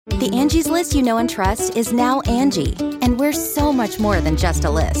The Angie's List you know and trust is now Angie, and we're so much more than just a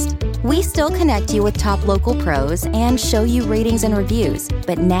list. We still connect you with top local pros and show you ratings and reviews,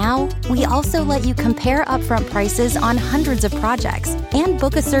 but now we also let you compare upfront prices on hundreds of projects and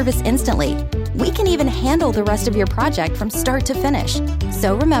book a service instantly. We can even handle the rest of your project from start to finish.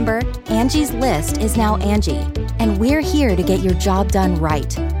 So remember, Angie's List is now Angie, and we're here to get your job done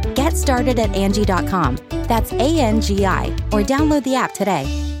right. Get started at Angie.com. That's ANGI, or download the app today.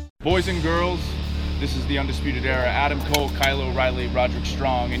 Boys and girls, this is the Undisputed Era. Adam Cole, Kyle O'Reilly, Roderick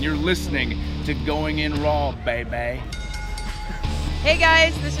Strong, and you're listening to Going In Raw, baby. Hey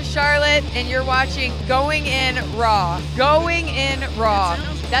guys, this is Charlotte, and you're watching Going In Raw. Going In Raw.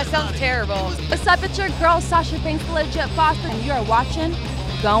 That sounds terrible. What's up, it's your girl, Sasha Banks, the legit boss, and you are watching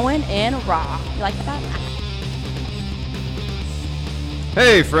Going In Raw. You like that?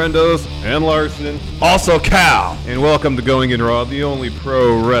 Hey, friendos, and Larson. Also Cal. And welcome to Going In Raw, the only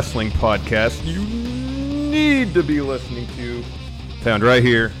pro wrestling podcast you need to be listening to. Found right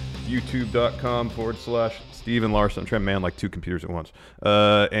here, youtube.com/Steven Larson. I'm trying to man like two computers at once.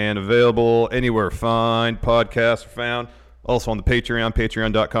 And available anywhere fine podcasts are found. Also on the Patreon,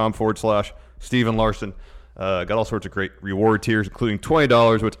 patreon.com/Steven Larson. Got all sorts of great reward tiers, including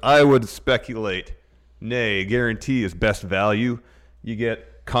 $20, which I would speculate, nay, guarantee is best value. You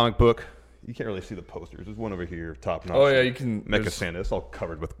get comic book. You can't really see the posters. There's one over here, top notch. Oh yeah, you can. Mecha Santa. It's all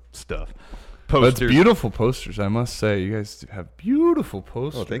covered with stuff. Posters. That's beautiful posters, I must say. You guys have beautiful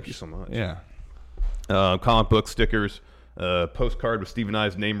posters. Oh, thank you so much. Yeah. Comic book stickers, postcard with Steve and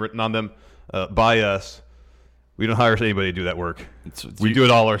I's name written on them. By us. We don't hire anybody to do that work. We do it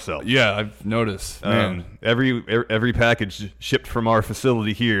all ourselves. Yeah, I've noticed. Man, every package shipped from our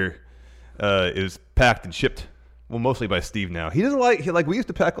facility here is packed and shipped. Well, mostly by Steve now. He doesn't we used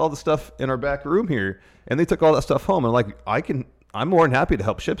to pack all the stuff in our back room here, and they took all that stuff home. And I'm more than happy to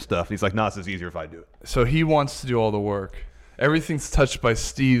help ship stuff. And he's like, no, it's easier if I do it. So he wants to do all the work. Everything's touched by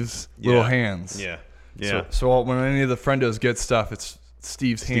Steve's little hands. Yeah. So when any of the friendos get stuff, it's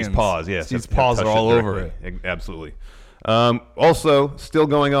Steve's hands. Steve's paws, yeah. Steve's paws are all over it. Absolutely. Also, still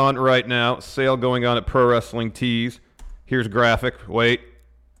going on right now, sale going on at Pro Wrestling Tees. Here's graphic. Wait.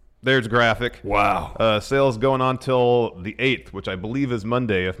 There's graphic. Wow. Sales going on till the 8th, which I believe is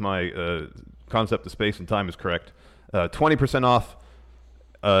Monday, if my concept of space and time is correct. 20% off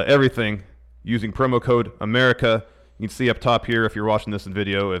everything using promo code America. You can see up top here if you're watching this in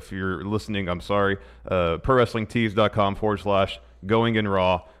video. If you're listening, I'm sorry. ProWrestlingTees.com/Going In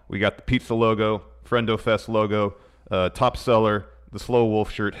Raw. We got the pizza logo, Friendo Fest logo, top seller, the Slow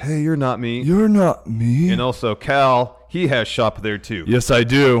Wolf shirt. Hey, you're not me. You're not me. And also Cal, he has shop there too. Yes, I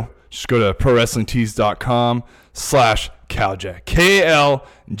do. Just go to ProWrestlingTees.com/Kaljak.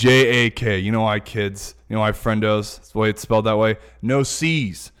 KLJAK. You know why, kids? You know why, friendos? That's the way it's spelled that way. No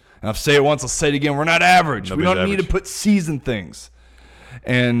C's. And I'll say it once, I'll say it again. We're not average. Nobody's we don't average. need to put C's in things.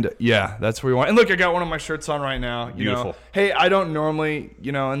 And yeah, that's where we want. And look, I got one of my shirts on right now. Beautiful. Hey, I don't normally,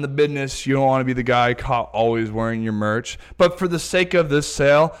 in the business, you don't want to be the guy caught always wearing your merch. But for the sake of this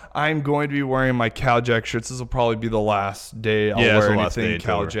sale, I'm going to be wearing my Kaljak shirts. This will probably be the last day I'll wear anything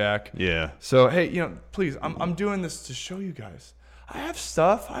Kaljak. Yeah. So hey, please, I'm doing this to show you guys. I have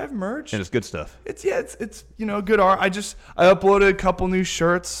stuff. I have merch. And it's good stuff. It's good art. I uploaded a couple new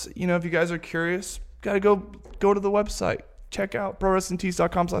shirts. If you guys are curious, gotta go to the website. Check out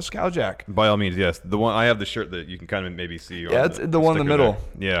ProWrestlingTees.com/Kaljak. By all means, yes. The one I have the shirt that you can kind of maybe see. Yeah, it's the one in the middle.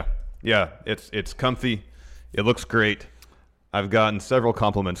 There. Yeah. It's comfy. It looks great. I've gotten several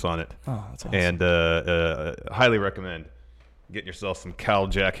compliments on it. Oh, that's awesome. And highly recommend getting yourself some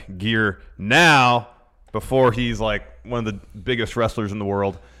Kaljak gear now before he's like one of the biggest wrestlers in the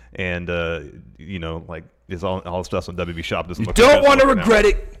world, and is all the stuff on WB Shop. You don't want to regret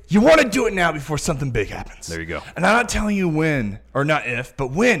it. You want to do it now before something big happens. There you go. And I'm not telling you when, or not if,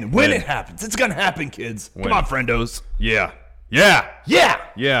 but when it happens. It's gonna happen, kids. Come on, friendos. Yeah. Okay.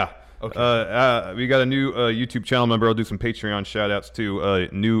 We got a new YouTube channel member. I'll do some Patreon shout-outs to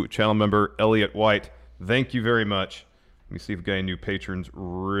new channel member Elliot White. Thank you very much. Let me see if we got any new patrons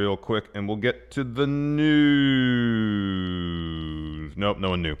real quick, and we'll get to the news. Nope,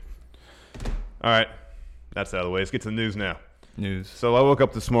 no one new. All right, that's out of the way. Let's get to the news now. So I woke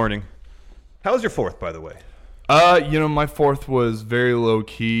up this morning. How was your 4th, by the way? My 4th was very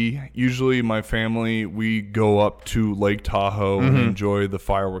low-key. Usually my family, we go up to Lake Tahoe and enjoy the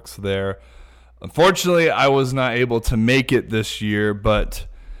fireworks there. Unfortunately, I was not able to make it this year, but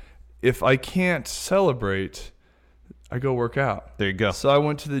if I can't celebrate, I go work out. There you go. So I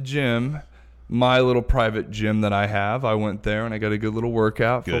went to the gym, my little private gym that I have. I went there and I got a good little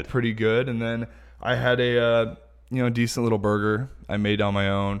workout. Felt pretty good. And then I had a decent little burger I made on my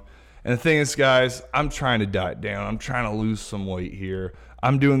own. And the thing is, guys, I'm trying to diet down. I'm trying to lose some weight here.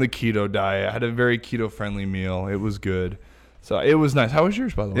 I'm doing the keto diet. I had a very keto-friendly meal. It was good. So it was nice. How was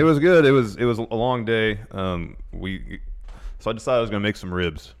yours, by the way? It was good. It was a long day. So I decided I was going to make some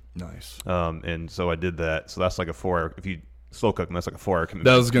ribs. Nice. And so I did that. So that's like a 4-hour. If you slow cook them, that's like a 4-hour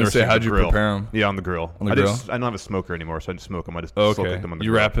commitment. I was going to say, how'd you prepare them? Yeah, on the grill. On the grill? I don't have a smoker anymore, so I just smoke them. I just slow cook them on the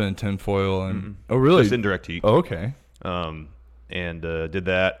grill. You wrap it in tin foil and oh, really? Just indirect heat. Oh, okay. And did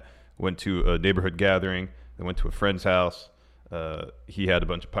that. Went to a neighborhood gathering. Then went to a friend's house. He had a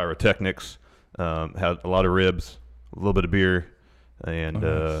bunch of pyrotechnics. Had a lot of ribs, a little bit of beer, and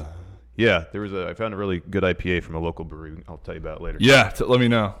yeah, I found a really good IPA from a local brewery. I'll tell you about it later. Yeah, let me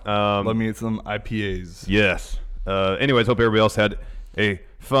know. Let me get some IPAs. Yes. Anyways, hope everybody else had a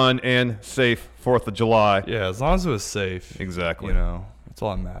fun and safe 4th of July. Yeah, as long as it was safe. Exactly. That's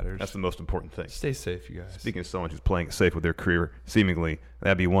all that matters. That's the most important thing. Stay safe, you guys. Speaking of someone who's playing it safe with their career, seemingly,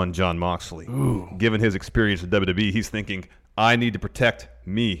 that'd be one Jon Moxley. Ooh. Given his experience at WWE, he's thinking, I need to protect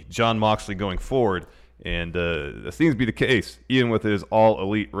me, Jon Moxley, going forward. And that seems to be the case, even with his All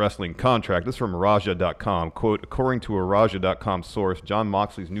Elite Wrestling contract. This is from Raja.com. Quote, according to a Raja.com source, Jon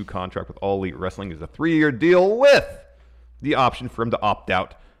Moxley's new contract with All Elite Wrestling is a 3-year deal with the option for him to opt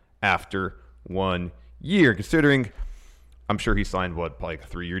out after 1 year. Considering, I'm sure he signed, probably like a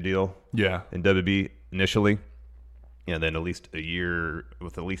 3-year deal in WWE initially. And then at least a year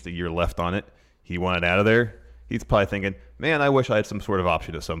left on it, he wanted out of there. He's probably thinking, man, I wish I had some sort of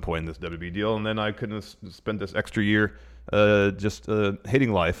option at some point in this WWE deal, and then I couldn't have spent this extra year just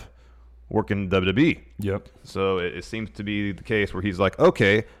hating life working WWE. Yep. So it seems to be the case where he's like,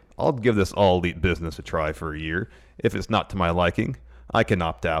 okay, I'll give this All Elite business a try for a year. If it's not to my liking, I can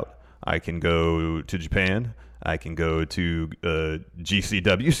opt out. I can go to Japan. I can go to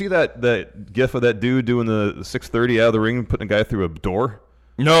GCW. You see that gif of that dude doing the 630 out of the ring and putting a guy through a door?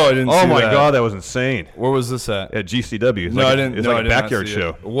 No, I didn't see that. Oh, my God, that was insane. Where was this at? At GCW. I didn't. It's like a backyard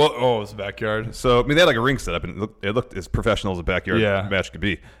show. What? Oh, it was a backyard? So, I mean, they had like a ring set up, and it looked as professional as a backyard match could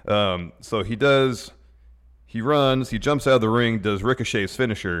be. So he runs, he jumps out of the ring, does Ricochet's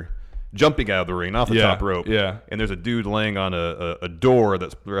finisher, jumping out of the ring, off the top rope. Yeah. And there's a dude laying on a door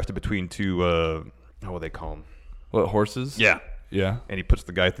that's rested between two, what do they call them? What, horses? Yeah. Yeah. And he puts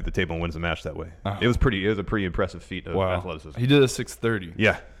the guy through the table and wins the match that way. It was a pretty impressive feat of athleticism. He did a 630.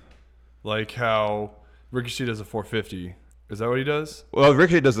 Yeah. Like how Ricochet does a 450. Is that what he does? Well,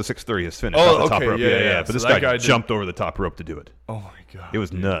 Ricochet does the 630 as finish off the top rope. Yeah. But this guy jumped over the top rope to do it. Oh, my God. It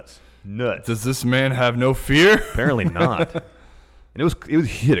was nuts. Does this man have no fear? Apparently not. And he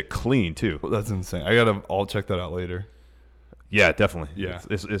hit it clean, too. Well, that's insane. I'll check that out later. Yeah, definitely. Yeah.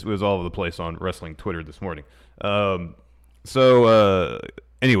 It was all over the place on wrestling Twitter this morning.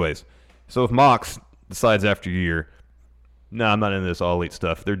 Anyways, so if Mox decides after a year, I'm not into this All Elite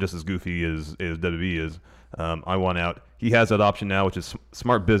stuff. They're just as goofy as WWE is. I want out. He has that option now, which is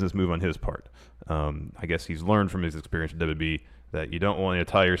smart business move on his part. I guess he's learned from his experience at WWE that you don't want to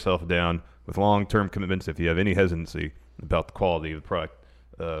tie yourself down with long-term commitments if you have any hesitancy about the quality of the product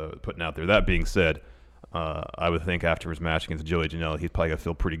putting out there. That being said, I would think after his match against Joey Janela, he's probably going to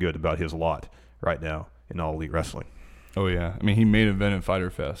feel pretty good about his lot right now in All Elite Wrestling. Oh, yeah. I mean, he main evented Fyter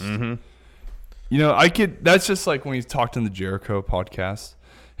Fest. Mm-hmm. That's just like when he talked in the Jericho podcast.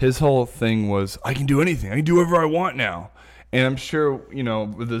 His whole thing was, I can do anything. I can do whatever I want now. And I'm sure,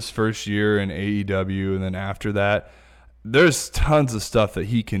 with this first year in AEW and then after that, there's tons of stuff that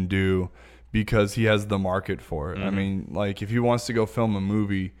he can do because he has the market for it. Mm-hmm. I mean, like if he wants to go film a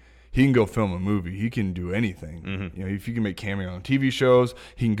movie, he can go film a movie. He can do anything. Mm-hmm. If you can make cameo on TV shows,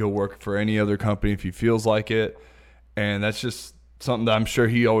 he can go work for any other company if he feels like it. And that's just something that I'm sure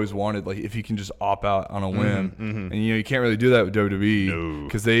he always wanted. Like if he can just opt out on a whim, mm-hmm. and you can't really do that with WWE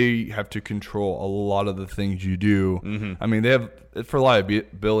because they have to control a lot of the things you do. Mm-hmm. I mean, they have for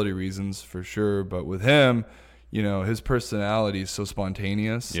liability reasons for sure, but with him, his personality is so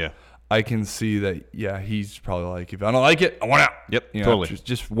spontaneous. Yeah. I can see that. Yeah, he's probably like, if I don't like it, I want out. Yep, totally.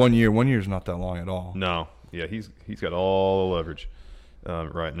 Just 1 year. 1 year is not that long at all. No, yeah, he's got all the leverage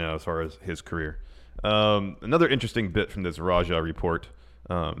right now as far as his career. Another interesting bit from this Raja report.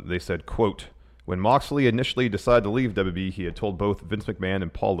 They said, quote, when Moxley initially decided to leave WWE, he had told both Vince McMahon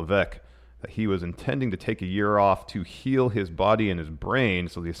and Paul Levesque that he was intending to take a year off to heal his body and his brain.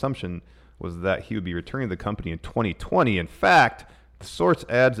 So the assumption was that he would be returning to the company in 2020. In fact, the source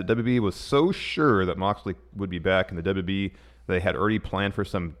adds that WWE was so sure that Moxley would be back in the WWE, they had already planned for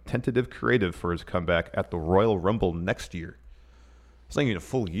some tentative creative for his comeback at the Royal Rumble next year. It's not even a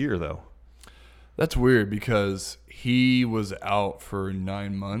full year, though. That's weird because he was out for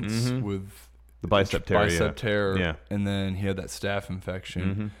 9 months Mm-hmm. with The bicep tear. Bicep tear. Yeah. And then he had that staph infection.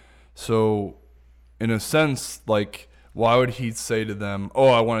 Mm-hmm. So, in a sense, like, why would he say to them, "Oh,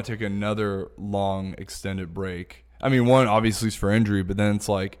 I want to take another long extended break"? I mean, one obviously is for injury, but then it's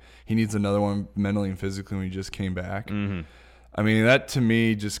like he needs another one mentally and physically when he just came back. Mm-hmm. I mean, that to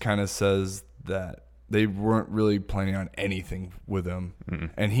me just kind of says that they weren't really planning on anything with him,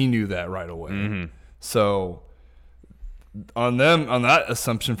 and he knew that right away. Mm-hmm. So, on that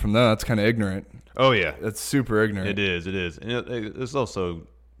assumption from them, that's kind of ignorant. Oh yeah, That's super ignorant. it is. It is, and it's also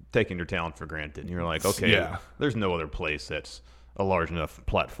taking your talent for granted. You're like, okay, Yeah. there's no other place that's a large enough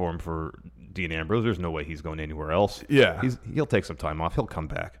platform for Dean Ambrose. There's no way he's going anywhere else. Yeah. He'll take some time off. He'll come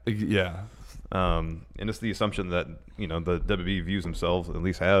back. Yeah. And it's the assumption that, the WWE views themselves, at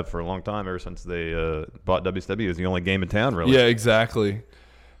least have for a long time, ever since they bought WCW, as the only game in town, really. Yeah, exactly.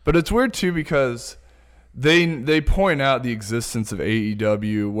 But it's weird too because they point out the existence of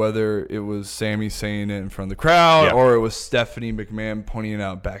AEW, whether it was Sami saying it in front of the crowd Yeah. or it was Stephanie McMahon pointing it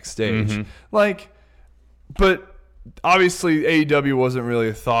out backstage. Mm-hmm. But obviously AEW wasn't really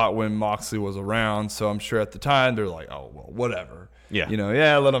a thought when Moxley was around, so I'm sure at the time they're like, oh, well, whatever. Yeah.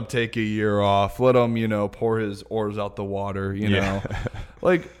 Let him take a year off. Let him, pour his oars out the water, know.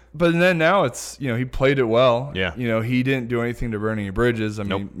 But then now it's, he played it well. Yeah. He didn't do anything to burn any bridges. I mean,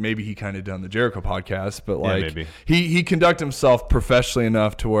 Nope. maybe he kind of done the Jericho podcast, but maybe. he conducted himself professionally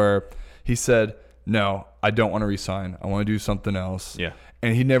enough to where he said, no, I don't want to resign. I want to do something else. Yeah.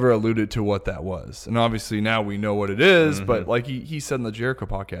 And he never alluded to what that was. And obviously now we know what it is, Mm-hmm. but like he said in the Jericho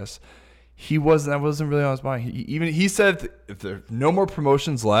podcast, that wasn't really on his mind. He said if there's no more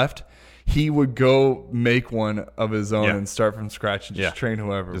promotions left, he would go make one of his own Yeah. and start from scratch and just train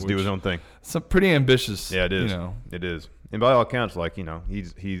whoever. Just do his own thing. It's pretty ambitious. Yeah, it is. It is. And by all accounts,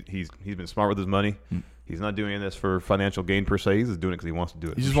 he's been smart with his money. He's not doing this for financial gain per se. He's just doing it because he wants to do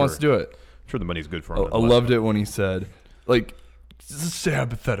it. He just wants to do it. I'm sure the money's good for him. I loved it when he said, let's say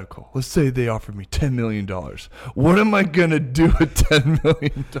hypothetical. Let's say they offered me $10 million. What am I going to do with $10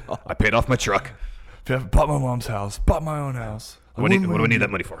 million? I paid off my truck. If I bought my mom's house, bought my own house. What do I need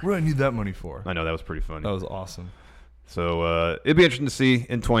that money for? What do I need that money for? I know, that was pretty funny. That was awesome. So it'd be interesting to see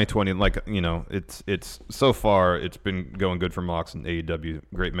in 2020. It's so far it's been going good for Mox and AEW.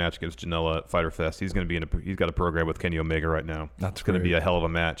 Great match against Janela at Fyter Fest. He's going to be he's got a program with Kenny Omega right now. That's going to be a hell of a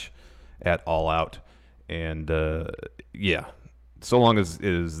match at All Out. And so long as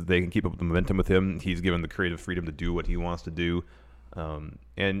they can keep up with the momentum with him, he's given the creative freedom to do what he wants to do.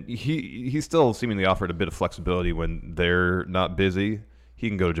 And he's still seemingly offered a bit of flexibility when they're not busy. He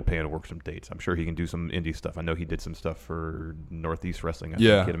can go to Japan and work some dates. I'm sure he can do some indie stuff. I know he did some stuff for Northeast Wrestling. I think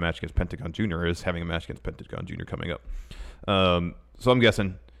he had a match against Pentagon Jr. is having a match against Pentagon Jr. coming up. So I'm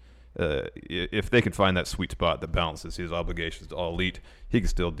guessing if they can find that sweet spot that balances his obligations to All Elite, he can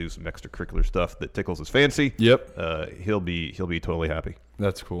still do some extracurricular stuff that tickles his fancy. Yep. He'll be totally happy.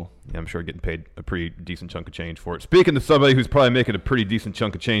 That's cool. Yeah, I'm sure getting paid a pretty decent chunk of change for it. Speaking of somebody who's probably making a pretty decent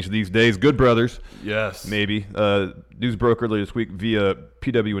chunk of change these days, Good Brothers. Yes. Maybe. News broke earlier this week via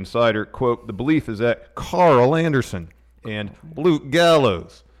PW Insider, quote, the belief is that Carl Anderson and Luke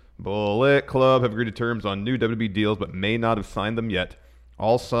Gallows, Bullet Club, have agreed to terms on new WWE deals but may not have signed them yet.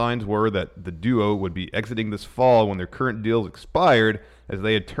 All signs were that the duo would be exiting this fall when their current deals expired, as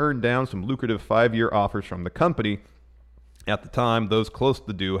they had turned down some lucrative 5-year offers from the company. At the time, those close to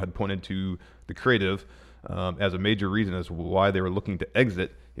the duo had pointed to the creative as a major reason as to why they were looking to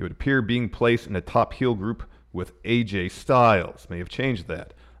exit. It would appear being placed in a top heel group with AJ Styles may have changed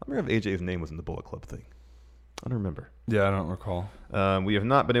that. I remember if AJ's name was in the Bullet Club thing. I don't remember. Yeah, I don't recall. We have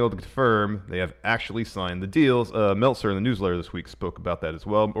not been able to confirm they have actually signed the deals. Meltzer in the newsletter this week spoke about that as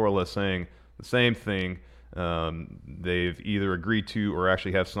well, more or less saying the same thing. They've either agreed to or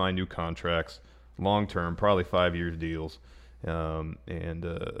actually have signed new contracts, long-term, probably 5-year deals.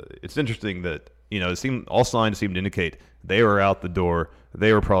 It's interesting that all signs seem to indicate they were out the door.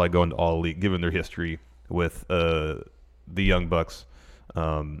 They were probably going to All Elite, given their history with the Young Bucks,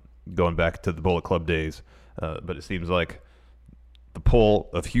 going back to the Bullet Club days. But it seems like the pull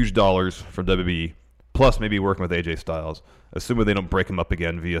of huge dollars from WWE, plus maybe working with AJ Styles, assuming they don't break him up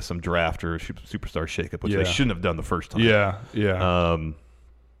again via some draft or superstar shakeup, which they shouldn't have done the first time. Yeah.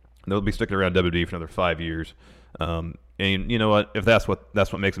 They'll be sticking around WWE for another 5 years. And you know what? If that's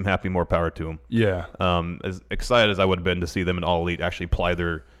what makes them happy, more power to them. Yeah. As excited as I would have been to see them in All Elite actually apply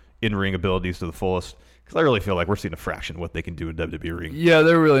their in-ring abilities to the fullest, because I really feel like we're seeing a fraction of what they can do in WWE ring. Yeah,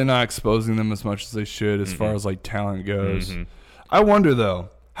 they're really not exposing them as much as they should as far as talent goes. I wonder though,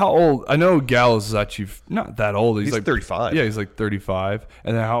 how old? I know Gallows is actually not that old. He's like 35. Yeah, he's like 35.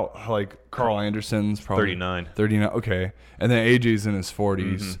 And then how Carl Anderson's probably 39. 39. Okay. And then AJ's in his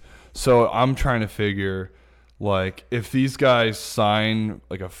 40s. So I'm trying to figure, like, if these guys sign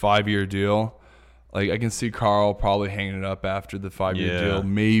like a 5-year deal, like I can see Carl probably hanging it up after the 5-year deal,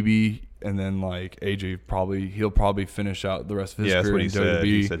 maybe, and then like AJ he'll probably finish out the rest of his career in WWE.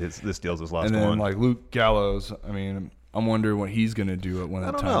 He said this deal's his last and one. then like Luke Gallows, I mean, I'm wondering what he's gonna do when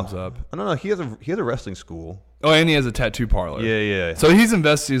that time's up. I don't know. He has a wrestling school. Oh, and he has a tattoo parlor. Yeah. So he's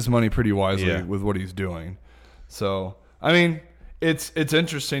invested his money pretty wisely with what he's doing. So I mean, it's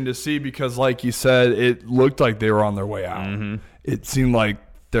interesting to see because, like you said, it looked like they were on their way out. Mm-hmm. It seemed like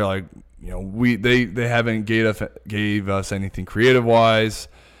they're like, they haven't gave us anything creative wise.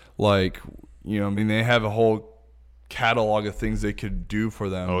 Like, I mean, they have a whole catalog of things they could do for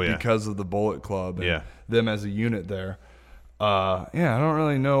them because of the Bullet Club and them as a unit there. I don't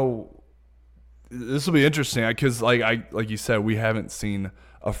really know. This will be interesting because, like you said, we haven't seen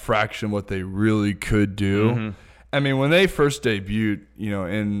a fraction what they really could do. Mm-hmm. I mean, when they first debuted,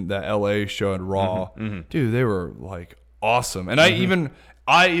 in the LA show at Raw, dude, they were like awesome. And I even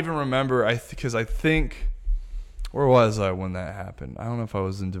remember, because I think, where was I when that happened? I don't know if I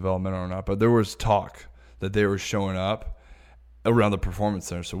was in development or not, but there was talk that they were showing up around the Performance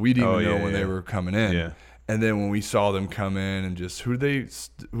Center, so we didn't even know when they were coming in. Yeah. And then when we saw them come in and just who was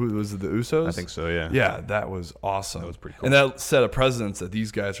it, the Usos? I think so, yeah. Yeah, that was awesome. That was pretty cool. And that set a precedence that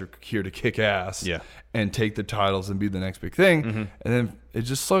these guys are here to kick ass and take the titles and be the next big thing. Mm-hmm. And then it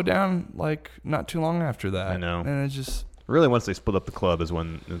just slowed down like not too long after that. I know. And it just really, once they split up the club is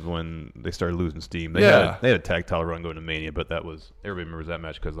when they started losing steam. They had a tag title run going to Mania, but that was, everybody remembers that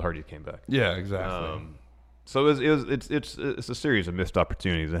match because the Hardys came back. Yeah, exactly. So it's a series of missed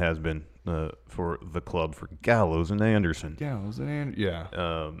opportunities. It has been for the club, for Gallows and Anderson.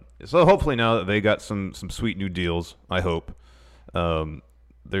 So hopefully now that they got some sweet new deals, I hope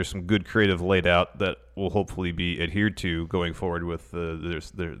there's some good creative laid out that will hopefully be adhered to going forward with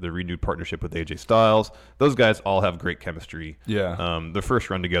the renewed partnership with AJ Styles. Those guys all have great chemistry. Yeah. The first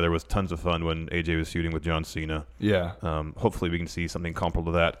run together was tons of fun when AJ was feuding with John Cena. Yeah. Hopefully we can see something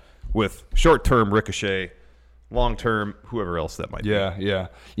comparable to that with short-term Ricochet, long-term whoever else that might be. Yeah.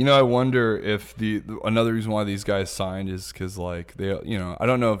 I wonder if another reason why these guys signed is because like they, I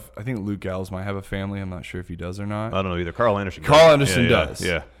don't know if I think Luke Gallows might have a family. I'm not sure if he does or not. I don't know either. Carl Anderson does.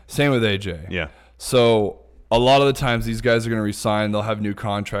 Yeah. Same with AJ. Yeah. So a lot of the times these guys are going to resign. They'll have new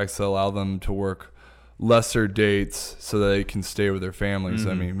contracts that allow them to work lesser dates so that they can stay with their families.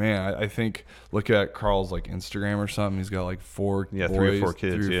 I mean, man, I think look at Carl's like Instagram or something. He's got like 4 boys, 3 or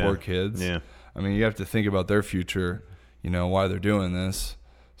 4 kids. Yeah. I mean, you have to think about their future, why they're doing this.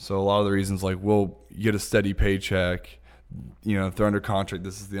 So a lot of the reasons, like, we'll get a steady paycheck. If they're under contract,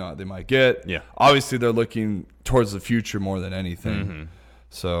 this is the amount they might get. Yeah. Obviously, they're looking towards the future more than anything. Mm-hmm.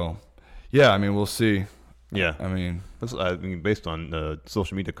 So, I mean, we'll see. Yeah. I mean, based on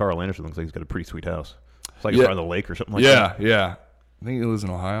social media, Carl Anderson looks like he's got a pretty sweet house. It's like in front of the lake or something like that. Yeah. I think he lives in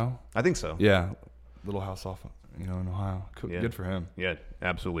Ohio. I think so. Yeah. Little house off, in Ohio. Good for him. Yeah,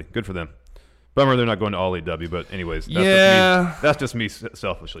 absolutely. Good for them. Bummer they're not going to All AEW, but anyways, that's just me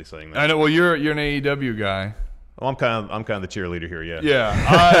selfishly saying that. I know. Well, you're an AEW guy. Well, I'm kind of the cheerleader here. Yeah.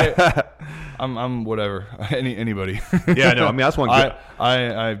 Yeah. I'm whatever. Anybody. Yeah, no. I mean, I just want good.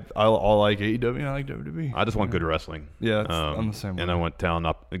 I like AEW and I like WWE. I just want good wrestling. Yeah, I'm the same way. And I want talent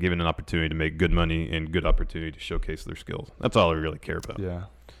given an opportunity to make good money and good opportunity to showcase their skills. That's all I really care about. Yeah.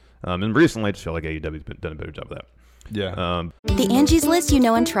 And recently, I just feel like AEW's done a better job of that. Yeah. The Angie's List you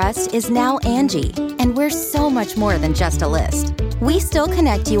know and trust is now Angie, and we're so much more than just a list. We still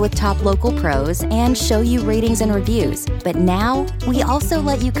connect you with top local pros and show you ratings and reviews, but now we also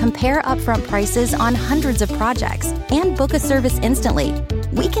let you compare upfront prices on hundreds of projects and book a service instantly.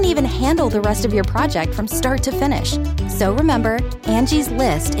 We can even handle the rest of your project from start to finish. So remember, Angie's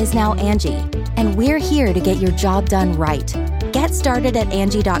List is now Angie, and we're here to get your job done right. Get started at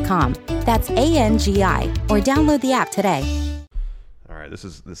Angie.com. That's ANGI, or download the app today. All right, this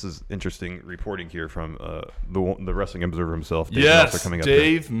is interesting reporting here from the Wrestling Observer himself. Dave Meltzer coming up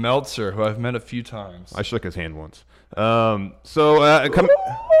Dave here. Meltzer, who I've met a few times. I shook his hand once. Do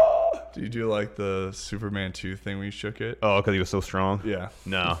you do like the Superman 2 thing when you shook it? Oh, because he was so strong? Yeah.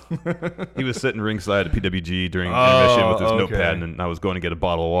 No. He was sitting ringside at PWG during intermission with his notepad, and I was going to get a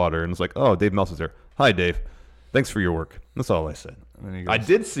bottle of water, and it's like, oh, Dave Meltzer's there. Hi, Dave. Thanks for your work. That's all I said. I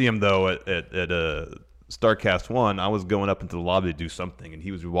did see him, though, at StarCast 1. I was going up into the lobby to do something, and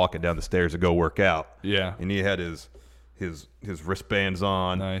he was walking down the stairs to go work out. Yeah. And he had his wristbands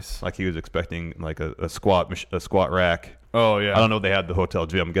on. Nice. Like he was expecting like a squat rack. Oh, yeah. I don't know if they had the hotel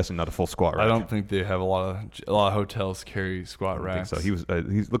gym. I'm guessing not a full squat rack. I don't think they have a lot of hotels carry squat racks. So he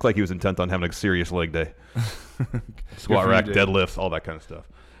looked like he was intent on having a serious leg day. Squat rack, deadlifts, all that kind of stuff.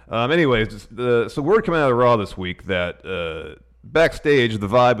 Anyways, so word coming out of Raw this week that backstage the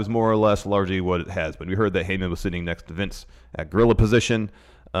vibe was more or less largely what it has been. We heard that Heyman was sitting next to Vince at gorilla position,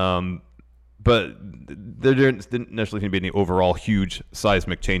 but there didn't necessarily be any overall huge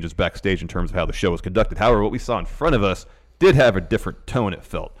seismic changes backstage in terms of how the show was conducted. However, what we saw in front of us did have a different tone, it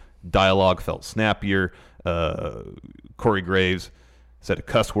felt. Dialogue felt snappier. Corey Graves said a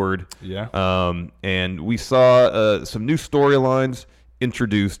cuss word. Yeah. And we saw some new storylines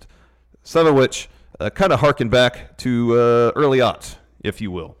introduced, some of which kind of harken back to early aughts, if you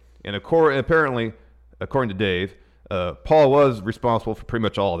will. And apparently, according to Dave, Paul was responsible for pretty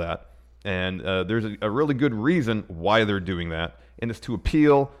much all of that. And there's a really good reason why they're doing that, and it's to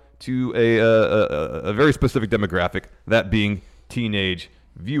appeal to a very specific demographic, that being teenage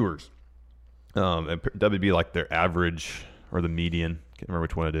viewers. And that would be like their average or the median, can't remember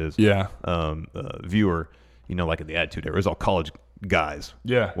which one it is. Yeah. Viewer, like in the Attitude Era, it was all college guys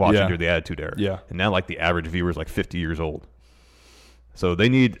watching during the Attitude Era. Yeah. And now like the average viewer is like 50 years old. So they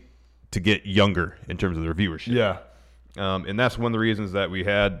need to get younger in terms of their viewership. Yeah. And that's one of the reasons that we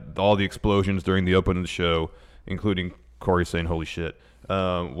had all the explosions during the open of the show, including Corey saying, holy shit.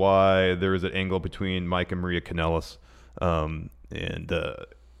 Why there is an angle between Mike and Maria Kanellis.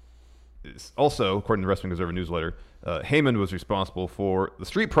 It's also, according to the Wrestling Observer newsletter, Heyman was responsible for the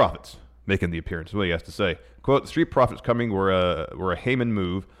Street Profits making the appearance. What he has to say. Quote, the Street Profits coming were a Heyman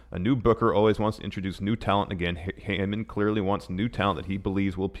move. A new booker always wants to introduce new talent. Again, Heyman clearly wants new talent that he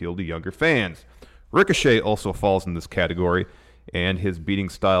believes will appeal to younger fans. Ricochet also falls in this category, and his beating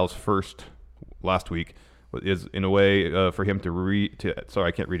Styles first last week is in a way for him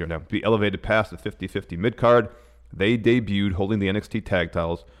to be elevated past the 50-50 mid-card. They debuted holding the NXT tag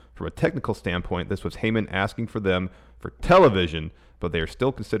titles. From a technical standpoint, this was Heyman asking for them for television, but they are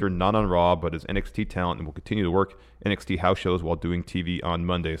still considered not on Raw, but as NXT talent, and will continue to work NXT house shows while doing TV on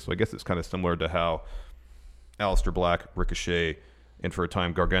Monday. So I guess it's kind of similar to how Aleister Black, Ricochet, and for a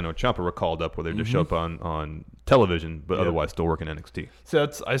time Gargano and Ciampa were called up, where they just show up on television, but otherwise still working NXT. So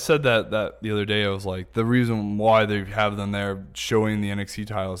I said that the other day. I was like, the reason why they have them there showing the NXT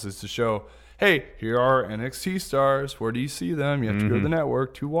titles is to show, hey, here are NXT stars. Where do you see them? You have to go to the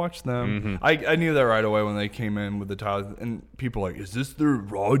network to watch them. I knew that right away when they came in with the titles. And people were like, is this their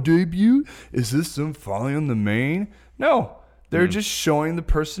Raw debut? Is this them finally on the main? No. They're just showing the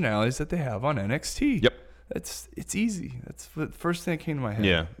personalities that they have on NXT. Yep. It's easy. That's the first thing that came to my head.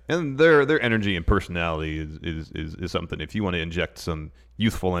 Yeah, and their energy and personality is something. If you want to inject some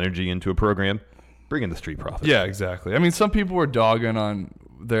youthful energy into a program, bring in the Street Profits. Yeah, exactly. I mean, some people were dogging on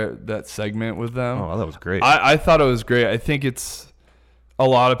that segment with them. Oh, that was great. I thought it was great. I think it's a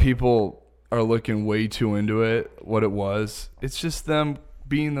lot of people are looking way too into it. What it was, it's just them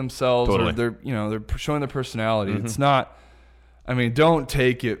being themselves. Totally. Or they're showing their personality. It's not. I mean, don't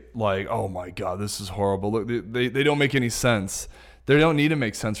take it like, oh my God, this is horrible. Look, they don't make any sense. They don't need to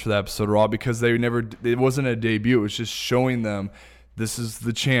make sense for the episode of Raw because it wasn't a debut. It was just showing them this is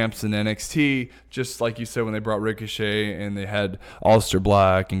the champs in NXT, just like you said when they brought Ricochet and they had Aleister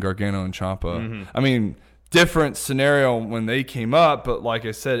Black and Gargano and Ciampa. I mean, different scenario when they came up, but like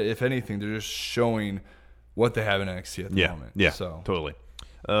I said, if anything, they're just showing what they have in NXT at the moment. Yeah, so totally.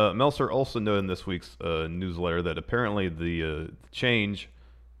 Meltzer also noted in this week's newsletter that apparently the change,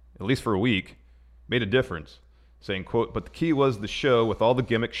 at least for a week, made a difference. Saying, quote, but the key was the show with all the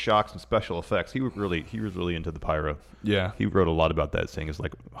gimmicks, shocks, and special effects. He was really into the pyro. Yeah. He wrote a lot about that, saying it's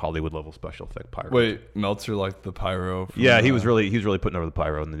like Hollywood level special effect pyro. Wait, Meltzer liked the pyro? Yeah, he was really putting over the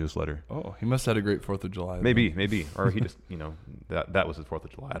pyro in the newsletter. Oh, he must have had a great 4th of July. Maybe. Or he just, that was his 4th of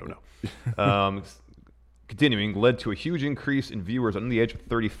July. I don't know. Continuing, led to a huge increase in viewers under the age of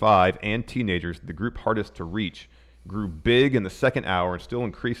 35 and teenagers, the group hardest to reach. Grew big in the second hour and still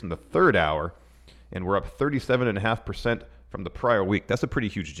increased in the third hour, and we're up 37.5% from the prior week. That's a pretty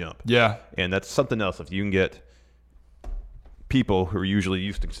huge jump. Yeah. And that's something else. If you can get people who are usually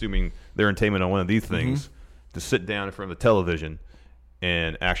used to consuming their entertainment on one of these things to sit down in front of a television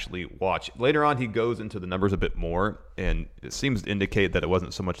and actually watch. Later on, he goes into the numbers a bit more, and it seems to indicate that it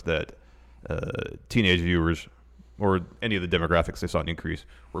wasn't so much that teenage viewers or any of the demographics they saw an increase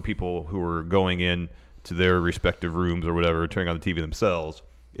were people who were going in to their respective rooms or whatever, turning on the TV themselves.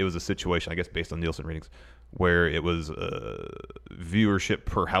 It was a situation, I guess, based on Nielsen ratings, where it was viewership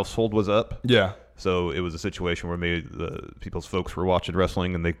per household was up. Yeah. So it was a situation where maybe people's folks were watching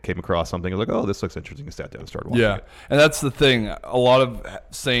wrestling and they came across something and was like, oh, this looks interesting, and sat down and started watching it. And that's the thing. A lot of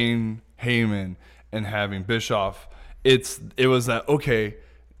saying Heyman and having Bischoff, it was that, okay,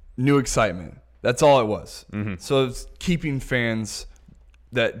 new excitement. That's all it was. So it's keeping fans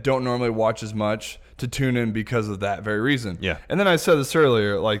that don't normally watch as much to tune in because of that very reason. Yeah. And then I said this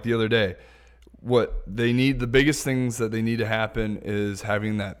earlier, like the other day, the biggest things that they need to happen is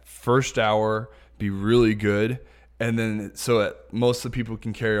having that first hour be really good, and then so that most of the people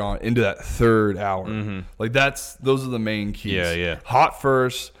can carry on into that third hour. Like those are the main keys. Yeah. Hot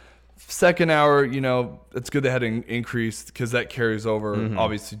first, second hour, it's good they had an increase because that carries over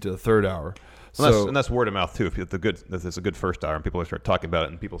obviously to the third hour. And that's word of mouth too. If it's a good first hour and people start talking about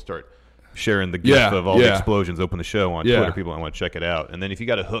it and people start sharing the gift of all the explosions, open the show on Twitter, people want to check it out. And then if you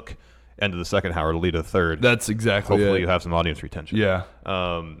got a hook end of the second hour to lead a third, that's exactly hopefully it. you have some audience retention. Yeah.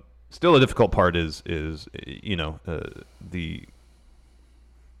 Still, a difficult part is the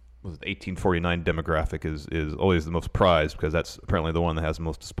 1849 demographic is always the most prized because that's apparently the one that has the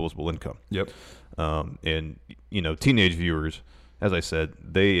most disposable income. Yep. And teenage viewers, as I said,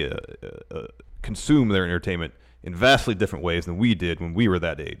 they consume their entertainment in vastly different ways than we did when we were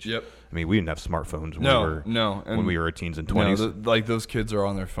that age. Yep. I mean, we didn't have smartphones when we were teens and 20s. Like those kids are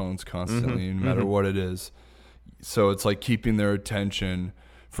on their phones constantly, no matter what it is. So it's like keeping their attention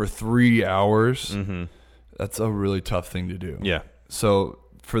for 3 hours. That's a really tough thing to do. Yeah. So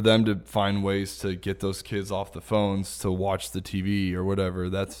for them to find ways to get those kids off the phones to watch the TV or whatever,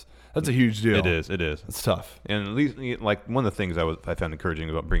 that's a huge deal. It is. It's tough. And at least, like, one of the things I found encouraging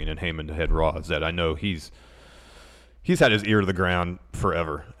about bringing in Heyman to head Raw is that I know he's had his ear to the ground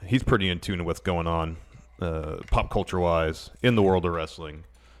forever. He's pretty in tune with what's going on pop culture wise in the world of wrestling.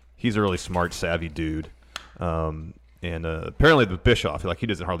 He's a really smart, savvy dude. And apparently with Bischoff, he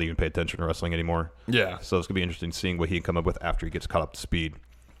doesn't hardly even pay attention to wrestling anymore. Yeah. So it's going to be interesting seeing what he can come up with after he gets caught up to speed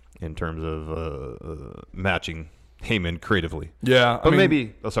in terms of matching Heyman creatively. Yeah. But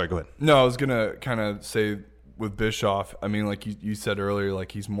maybe – sorry, go ahead. No, I was going to kind of say with Bischoff, I mean, like you said earlier,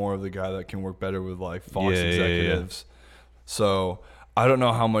 like he's more of the guy that can work better with like Fox executives. Yeah. So I don't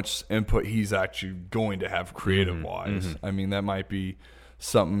know how much input he's actually going to have creative-wise. I mean, that might be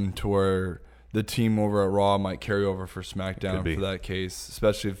something to where – the team over at Raw might carry over for SmackDown for that case,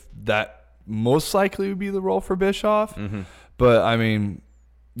 especially if that most likely would be the role for Bischoff. But I mean,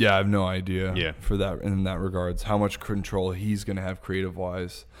 I have no idea for that in that regards, how much control he's going to have creative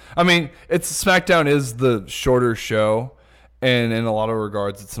wise. I mean, SmackDown is the shorter show, and in a lot of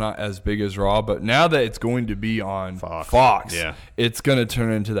regards, it's not as big as Raw. But now that it's going to be on Fox it's going to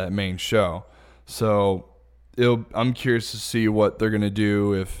turn into that main show. So I'm curious to see what they're going to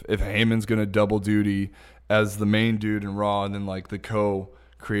do if Heyman's going to double duty as the main dude in Raw and then like the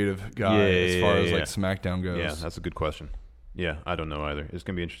co-creative guy as far as like SmackDown goes. Yeah, that's a good question. Yeah, I don't know either. It's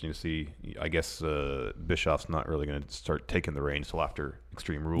going to be interesting to see. I guess Bischoff's not really going to start taking the reins till after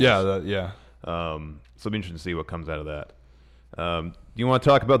Extreme Rules. Yeah. So it'll be interesting to see what comes out of that. Do you want to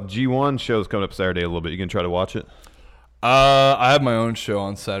talk about the G1 shows coming up Saturday a little bit? You going to try to watch it? I have my own show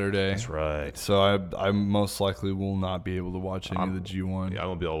on Saturday. That's right. So I most likely will not be able to watch any of the G1. Yeah, I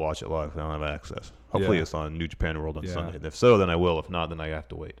won't be able to watch it live if I don't have access. Hopefully it's on New Japan World on Sunday. And if so, then I will. If not, then I have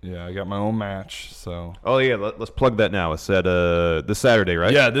to wait. Yeah, I got my own match. So. Oh yeah, let's plug that now. It's at this Saturday,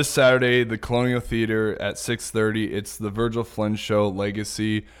 right? Yeah, this Saturday, the Colonial Theater at 6:30. It's the Virgil Flynn Show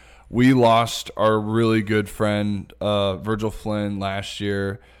Legacy. We lost our really good friend Virgil Flynn last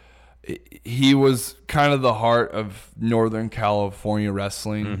year. He was kind of the heart of Northern California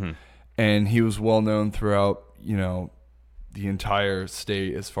wrestling, and he was well known throughout, the entire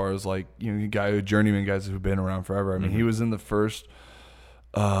state as far as like, journeyman guys who've been around forever. I mean, he was in the first,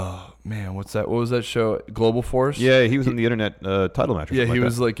 what was that show? Global Force? Yeah, he was in the internet title match. Yeah, he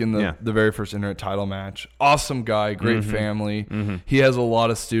was like in the very first internet title match. Awesome guy, great family. He has a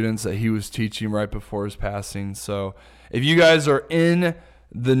lot of students that he was teaching right before his passing. So if you guys are in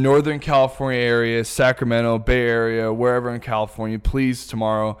the Northern California area, Sacramento, Bay Area, wherever in California, please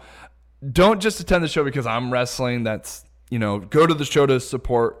tomorrow, don't just attend the show because I'm wrestling. That's, go to the show to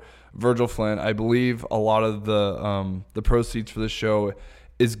support Virgil Flynn. I believe a lot of the proceeds for this show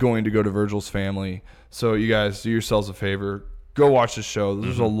is going to go to Virgil's family. So you guys do yourselves a favor, go watch the show.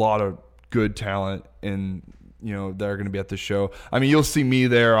 There's a lot of good talent that are going to be at the show. I mean, you'll see me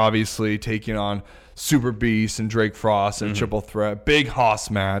there, obviously, taking on Super Beast and Drake Frost and Triple Threat. Big Haas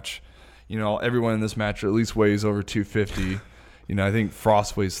match. Everyone in this match at least weighs over 250. I think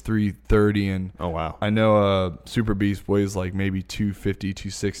Frost weighs 330, and oh wow, I know Super Beast weighs like maybe 250,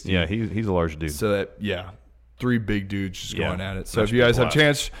 260. Yeah, he's a large dude. So that three big dudes just going at it. So if you guys have a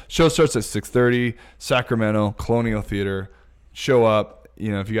chance, show starts at 6:30, Sacramento, Colonial Theater. Show up.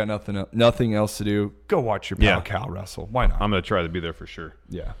 If you got nothing else to do, go watch your pal Cal wrestle. Why not? I'm gonna try to be there for sure.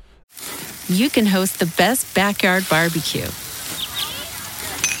 Yeah. You can host the best backyard barbecue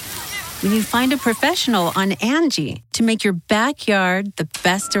when you find a professional on Angie to make your backyard the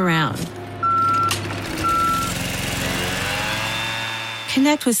best around.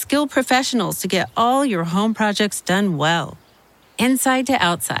 Connect with skilled professionals to get all your home projects done well. Inside to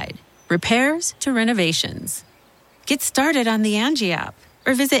outside, repairs to renovations. Get started on the Angie app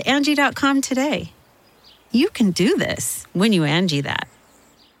or visit Angie.com today. You can do this when you Angie that.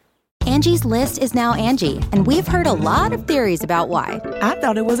 Angie's List is now Angie, and we've heard a lot of theories about why. I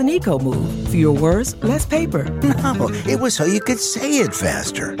thought it was an eco move. Fewer words, less paper. No, it was so you could say it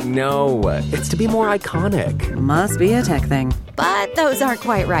faster. No, it's to be more iconic. Must be a tech thing. But those aren't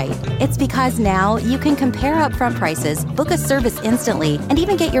quite right. It's because now you can compare upfront prices, book a service instantly, and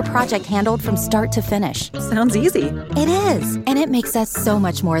even get your project handled from start to finish. Sounds easy. It is, and it makes us so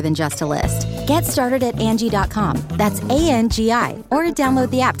much more than just a list. Get started at Angie.com. That's ANGI, or download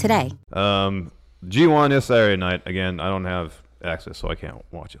the app today. G1 this Saturday night. Again, I don't have access, so I can't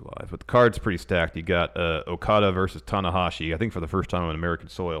watch it live. But the card's pretty stacked. You got Okada versus Tanahashi, I think for the first time on American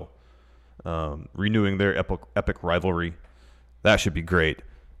soil, renewing their epic rivalry. That should be great.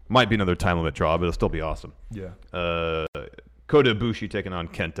 Might be another time limit draw, but it'll still be awesome. Yeah. Kota Ibushi taking on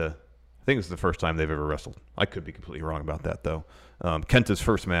Kenta. I think this is the first time they've ever wrestled. I could be completely wrong about that, though. Kenta's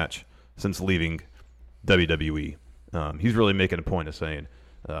first match since leaving WWE. He's really making a point of saying,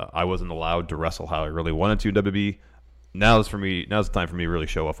 I wasn't allowed to wrestle how I really wanted to in WWE. Now's the time for me to really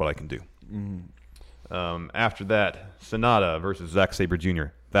show off what I can do. After that, Sonata versus Zack Sabre Jr.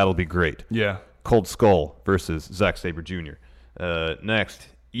 That'll be great. Yeah. Cold Skull versus Zack Sabre Jr. Next,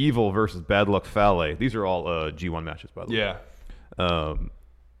 Evil versus Bad Luck Fale. These are all G1 matches, by the way. Yeah.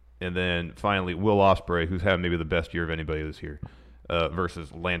 And then finally, Will Ospreay, who's having maybe the best year of anybody this year,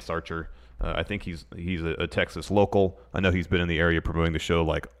 versus Lance Archer. I think he's a Texas local. I know he's been in the area promoting the show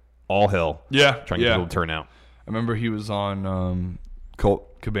like all hell. Yeah. Trying to get people to turn out. I remember he was on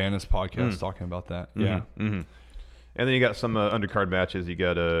Colt Cabana's podcast talking about that. Yeah. Mm-hmm. And then you got some undercard matches. You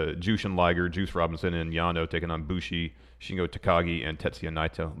got Jushin Liger, Juice Robinson, and Yano taking on Bushi, Shingo Takagi, and Tetsuya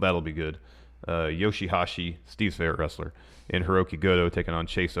Naito. That'll be good. Yoshihashi, Steve's favorite wrestler, and Hiroki Goto taking on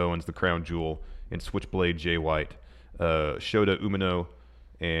Chase Owens, the Crown Jewel, and Switchblade Jay White. Shota Umino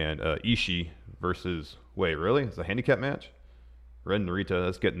and Ishii versus... Wait, really? It's a handicap match? Ren Narita,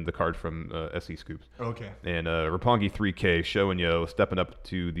 that's getting the card from SC Scoops. Okay. And Roppongi 3K, Sho and Yo stepping up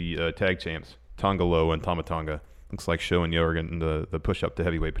to the tag champs, Tonga Loa and Tama Tonga. Looks like Sho and Yo are getting the push up to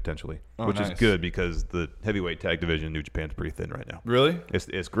heavyweight potentially, which is good because the heavyweight tag division in New Japan's pretty thin right now. Really?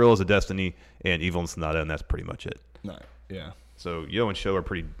 It's Guerrillas of Destiny and Evil and Sonata, and that's pretty much it. No. Yeah. So Yo and Sho are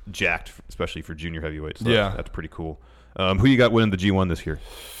pretty jacked, especially for junior heavyweight. So yeah. That's pretty cool. Who you got winning the G1 this year?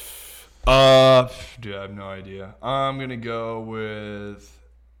 Dude, I have no idea. I'm gonna go with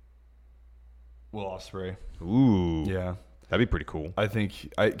Will Ospreay. Ooh. Yeah. That'd be pretty cool. I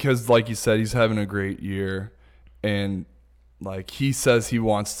think because like you said, he's having a great year, and like he says he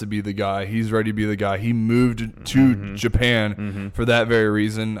wants to be the guy. He's ready to be the guy. He moved to Japan for that very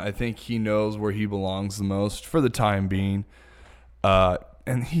reason. I think he knows where he belongs the most for the time being.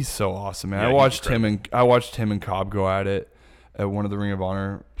 And he's so awesome, man. Yeah, I watched him and Cobb go at it at one of the Ring of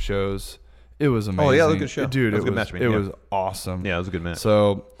Honor shows. It was amazing. Oh yeah, it was a good show. Dude, it was a good match. It was awesome. Yeah, it was a good match.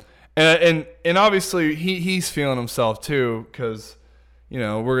 So, and obviously he's feeling himself too, because you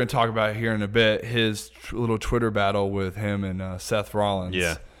know we're gonna talk about it here in a bit his little Twitter battle with him and Seth Rollins.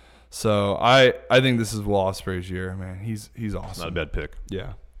 Yeah. So I think this is Will Ospreay's year, man. He's awesome. Not a bad pick.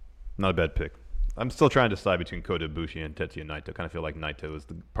 Yeah. Not a bad pick. I'm still trying to decide between Kota Ibushi and Tetsuya Naito. Kind of feel like Naito is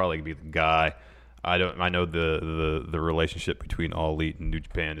probably gonna be the guy. I know the relationship between All Elite and New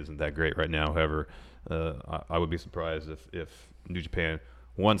Japan isn't that great right now. However, I would be surprised if New Japan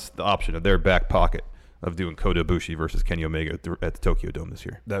wants the option of their back pocket of doing Kota Ibushi versus Kenny Omega at the Tokyo Dome this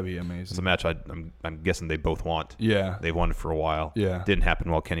year. That'd be amazing. It's a match I'm guessing they both want. Yeah. They've wanted for a while. Yeah. Didn't happen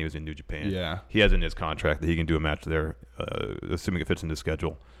while Kenny was in New Japan. Yeah. He has in his contract that he can do a match there, assuming it fits in his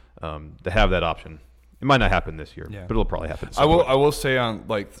schedule. To have that option, it might not happen this year, but it'll probably happen. I will say on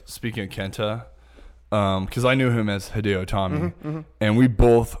speaking of Kenta, because I knew him as Hideo Itami, and we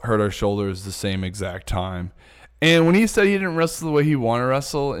both hurt our shoulders the same exact time. And when he said he didn't wrestle the way he wanted to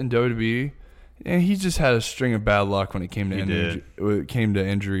wrestle in WWE, and he just had a string of bad luck when it came to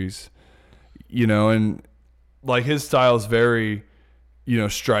injuries, you know. And like his style is very, you know,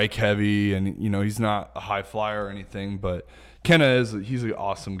 strike heavy, and you know he's not a high flyer or anything, but Kenta he's an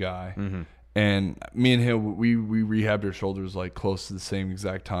awesome guy. And me and him, we rehabbed our shoulders like close to the same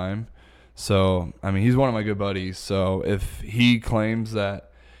exact time. So, I mean, he's one of my good buddies. So if he claims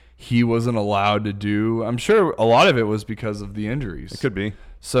that he wasn't allowed to do, I'm sure a lot of it was because of the injuries. It could be.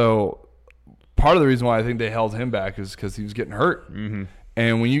 So part of the reason why I think they held him back is because he was getting hurt.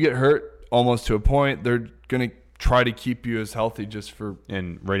 And when you get hurt almost to a point, they're going to try to keep you as healthy just for...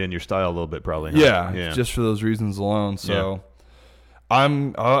 And right in your style a little bit probably. Huh? Yeah, just for those reasons alone. So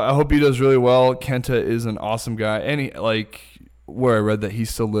I hope he does really well. Kenta is an awesome guy. And he, like, where I read that he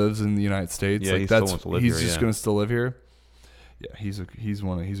still lives in the United States. Yeah, like, he still wants to live he's here, just going to still live here. Yeah, he's a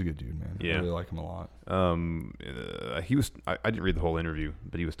good dude, man. Yeah. I really like him a lot. He was. I didn't read the whole interview,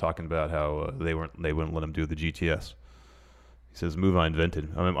 but he was talking about how they wouldn't let him do the GTS. He says move I invented.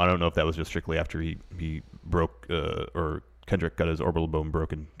 I mean, I don't know if that was just strictly after he broke or Kendrick got his orbital bone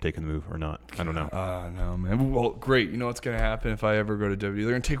broken taking the move or not. I don't know. No, man. Well, great. You know what's going to happen if I ever go to WWE?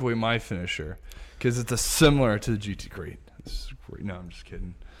 They're going to take away my finisher because it's similar to the GT. Great. This is great. No, I'm just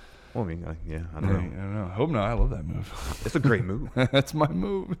kidding. Well, I mean, I don't know. I don't know. I hope not. I love that move. It's a great move. That's my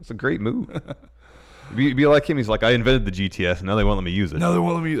move. It's a great move. Be like him. He's like, I invented the GTS, and now they won't let me use it. No, they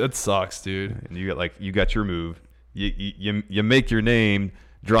won't let me. That sucks, dude. And you got your move. You make your name,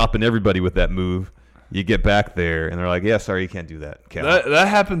 dropping everybody with that move. You get back there, and they're like, yeah, sorry, you can't do that. That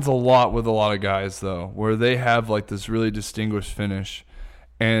happens a lot with a lot of guys, though, where they have like this really distinguished finish,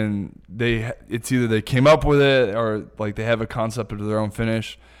 and it's either they came up with it or like they have a concept of their own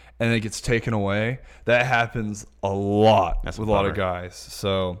finish, and it gets taken away. That happens a lot with a lot of guys.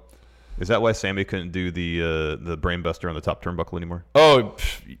 So, is that why Sammy couldn't do the brainbuster on the top turnbuckle anymore? Oh,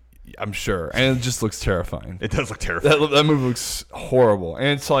 I'm sure, and it just looks terrifying. It does look terrifying. That move looks horrible, and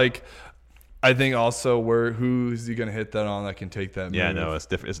it's like, I think also who's he gonna hit that on that can take that move? Yeah, no, it's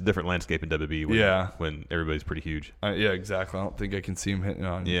different. It's a different landscape in WWE. When everybody's pretty huge. Yeah, exactly. I don't think I can see him hitting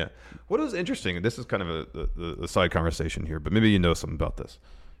on. Yeah. What was interesting, and this is kind of a side conversation here, but maybe you know something about this.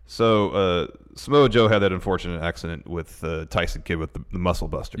 So Samoa Joe had that unfortunate accident with Tyson Kidd with the muscle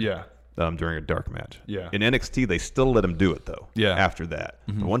buster. Yeah. During a dark match. Yeah. In NXT, they still let him do it though. Yeah. After that,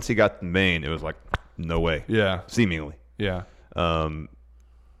 Mm-hmm. But once he got the main, it was like, no way. Yeah. Seemingly. Yeah.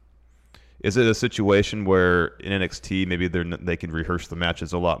 Is it a situation where in NXT maybe they can rehearse the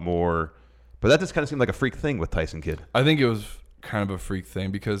matches a lot more? But that just kind of seemed like a freak thing with Tyson Kidd. I think it was kind of a freak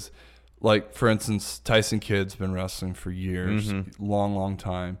thing because, like, for instance, Tyson Kidd's been wrestling for years, long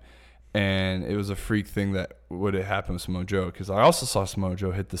time, and it was a freak thing that would have happened with Samoa Joe because I also saw Samoa Joe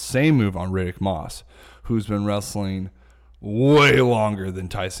hit the same move on Riddick Moss, who's been wrestling way longer than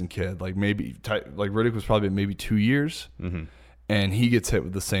Tyson Kidd. Like Riddick was probably maybe 2 years. Mm-hmm. And he gets hit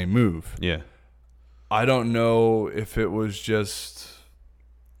with the same move. Yeah. I don't know if it was just,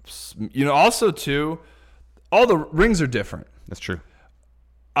 also too, all the rings are different. That's true.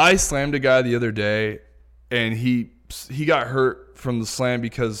 I slammed a guy the other day, and he got hurt from the slam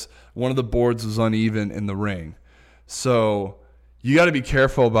because one of the boards was uneven in the ring. So you got to be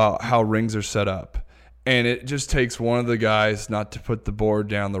careful about how rings are set up. And it just takes one of the guys not to put the board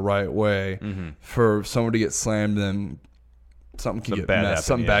down the right way for someone to get slammed and something can get messed.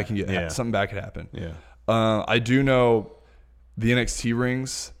 Something bad can get. Something bad could happen. Yeah. I do know the NXT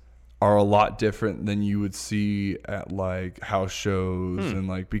rings are a lot different than you would see at like house shows and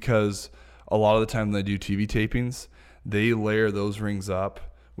like because a lot of the time when they do TV tapings, they layer those rings up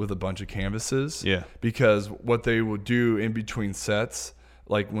with a bunch of canvases. Yeah. Because what they will do in between sets,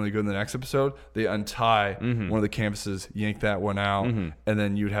 like when they go to the next episode, they untie one of the canvases, yank that one out, and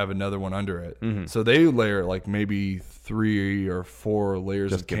then you'd have another one under it. So they layer like maybe 3 or 4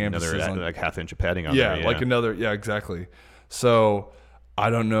 layers Just of canvases. another like half inch of padding on there. Yeah, like another. Yeah, exactly. So I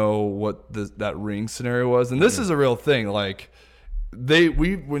don't know what that ring scenario was, and this is a real thing. Like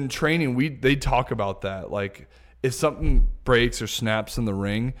when training, they talk about that. Like if something breaks or snaps in the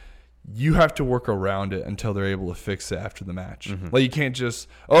ring, you have to work around it until they're able to fix it after the match. Like you can't just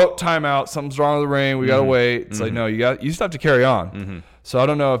timeout, something's wrong with the ring, we gotta wait. It's like no, you just have to carry on. So I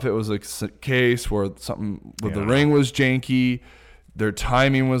don't know if it was a case where something with the ring was janky, their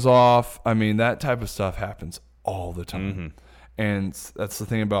timing was off. I mean, that type of stuff happens all the time. And that's the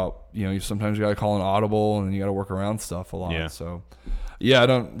thing about, sometimes you gotta call an audible and you gotta work around stuff a lot. Yeah. So I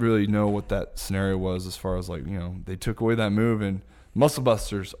don't really know what that scenario was as far as like, they took away that move, and Muscle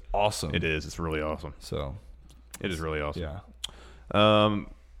Buster's awesome. It is. It's really awesome. So it is really awesome. Yeah.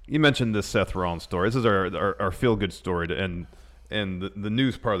 You mentioned the Seth Rollins story. This is our feel good story to end the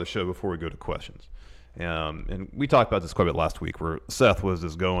news part of the show before we go to questions. And we talked about this quite a bit last week, where Seth was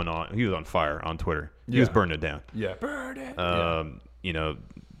just going on. He was on fire on Twitter. He was burning it down. Yeah, burn it.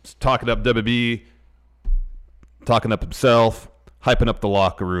 Talking up WWE, talking up himself, hyping up the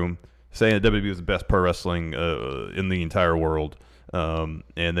locker room, saying that WWE was the best pro wrestling in the entire world. And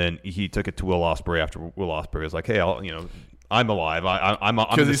then he took it to Will Ospreay after Will Ospreay was like, "Hey, I'm alive. I'm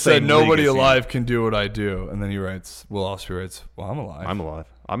because he said nobody alive can do what I do." And then Will Ospreay writes, "Well, I'm alive. I'm alive.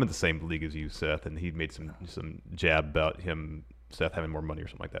 I'm in the same league as you, Seth." And he made some jab about him Seth having more money or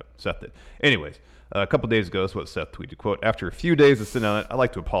something like that. Seth did. Anyways, a couple days ago, that's what Seth tweeted. Quote, after a few days of sitting on it, I'd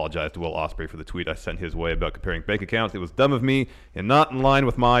like to apologize to Will Ospreay for the tweet I sent his way about comparing bank accounts. It was dumb of me and not in line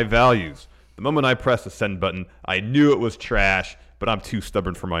with my values. The moment I pressed the send button, I knew it was trash, but I'm too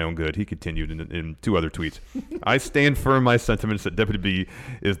stubborn for my own good. He continued in 2 other tweets. I stand firm in my sentiments that WWE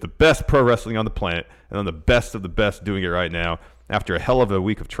is the best pro wrestling on the planet, and I'm the best of the best doing it right now. After a hell of a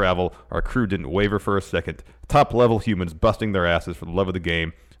week of travel, our crew didn't waver for a second. Top-level humans busting their asses for the love of the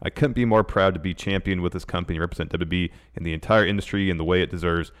game. I couldn't be more proud to be champion with this company and represent WWE and the entire industry in the way it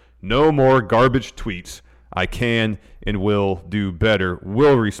deserves. No more garbage tweets. I can and will do better.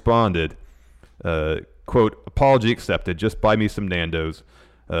 Will responded, quote, apology accepted. Just buy me some Nando's.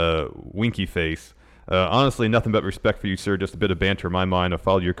 Winky face. Honestly, nothing but respect for you, sir. Just a bit of banter in my mind. I've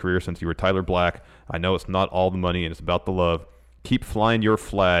followed your career since you were Tyler Black. I know it's not all the money and it's about the love. Keep flying your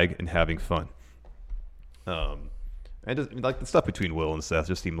flag and having fun. And just, like the stuff between Will and Seth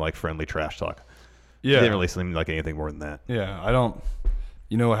just seemed like friendly trash talk. Yeah, it didn't really seem like anything more than that. Yeah, I don't.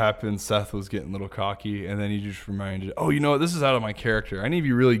 You know what happened? Seth was getting a little cocky, and then he just reminded, "Oh, you know what? This is out of my character. I need to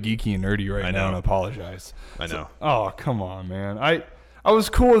be really geeky and nerdy right now and apologize." I know. Oh, come on, man. I was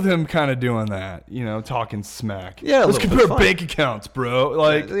cool with him kind of doing that, you know, talking smack. Yeah, let's compare bank accounts, bro.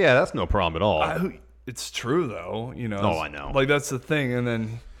 Like, yeah, that's no problem at all. It's true though, you know. Oh, I know. Like that's the thing,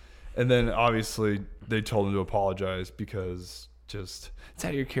 and then obviously they told him to apologize because just it's out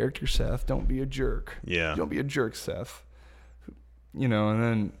of your character, Seth. Don't be a jerk. Yeah. Don't be a jerk, Seth. You know, and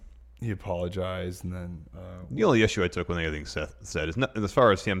then he apologized, and then the only issue I took with anything Seth said is not, as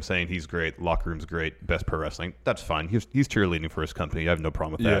far as him saying he's great, locker room's great, best pro wrestling. That's fine. He's cheerleading for his company. I have no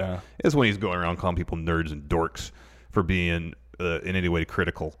problem with that. Yeah. It's when he's going around calling people nerds and dorks for being in any way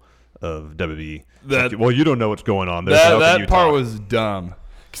critical of WWE. Well, you don't know what's going on there. That part was dumb,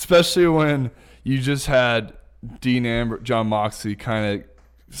 especially when you just had Dean Ambrose, John Moxley kind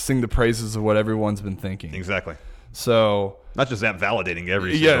of sing the praises of what everyone's been thinking. Exactly. So not just that, validating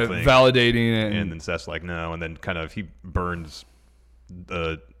every single thing. Validating it. And then Seth's like, no. And then kind of he burns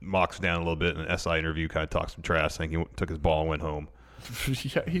Mox down a little bit in an SI interview, kind of talks some trash, saying he took his ball and went home.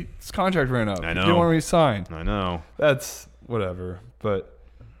 Yeah, his contract ran up. I know. He didn't want to resign. I know. That's whatever. But,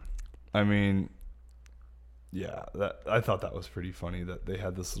 I mean, yeah, I thought that was pretty funny that they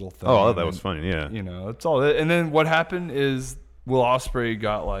had this little thing. Oh, I thought that was funny, yeah. You know, that's all. And then what happened is Will Ospreay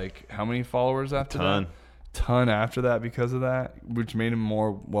got like how many followers after that? Ton after that because of that, which made him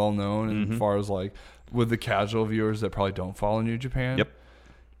more well known as far as like with the casual viewers that probably don't follow New Japan. Yep.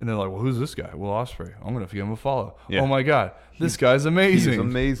 And they're like, well, who's this guy? Will Ospreay. I'm going to give him a follow. Yeah. Oh my God. This guy's amazing. He's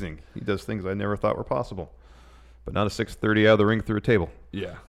amazing. He does things I never thought were possible. But not a 6:30 out of the ring through a table.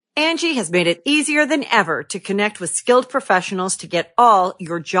 Yeah. Angie has made it easier than ever to connect with skilled professionals to get all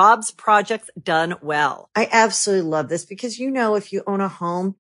your jobs projects done well. I absolutely love this because, you know, if you own a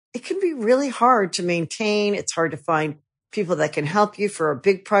home, it can be really hard to maintain. It's hard to find people that can help you for a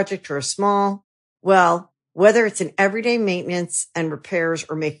big project or a small. Well, whether it's in everyday maintenance and repairs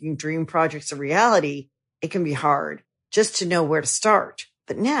or making dream projects a reality, it can be hard just to know where to start.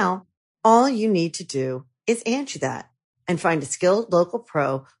 But now all you need to do is Angie that and find a skilled local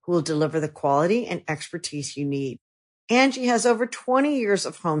pro who will deliver the quality and expertise you need. Angie has over 20 years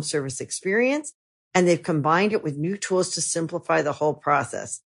of home service experience, and they've combined it with new tools to simplify the whole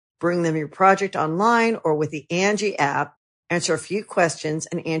process. Bring them your project online or with the Angie app, answer a few questions,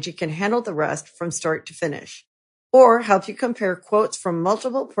 and Angie can handle the rest from start to finish. Or help you compare quotes from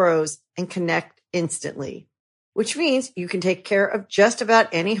multiple pros and connect instantly, which means you can take care of just about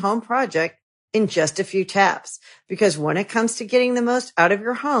any home project in just a few taps. Because when it comes to getting the most out of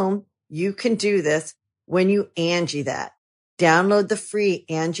your home, you can do this when you Angie that. Download the free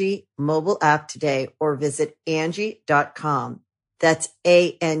Angie mobile app today or visit Angie.com. That's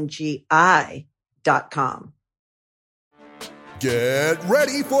ANGI.com. Get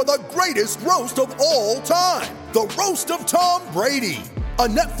ready for the greatest roast of all time, the Roast of Tom Brady, a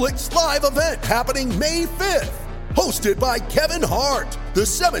Netflix live event happening May 5th. Hosted by Kevin Hart, the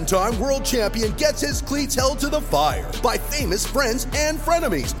 7-time world champion gets his cleats held to the fire by famous friends and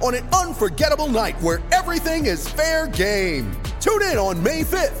frenemies on an unforgettable night where everything is fair game. Tune in on May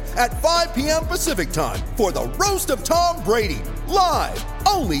 5th at 5 p.m. Pacific time for the Roast of Tom Brady, live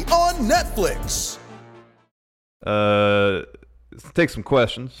only on Netflix. Let's take some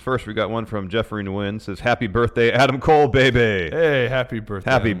questions. First, we got one from Jeffrey Nguyen. Says, happy birthday, Adam Cole, baby. Hey, happy birthday.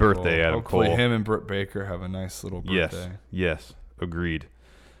 Happy birthday, Adam Cole. Hopefully him and Britt Baker have a nice little birthday. Yes, agreed.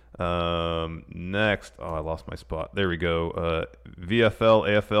 Next, I lost my spot. There we go. VFL,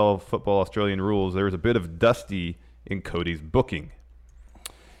 AFL, Football Australian rules. There was a bit of Dusty in Cody's booking.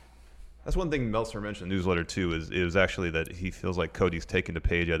 That's one thing Meltzer mentioned in the newsletter too. It was actually that he feels like Cody's taken a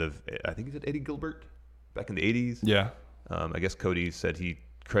page out of, I think he said Eddie Gilbert back in the 80s. Yeah. I guess Cody said he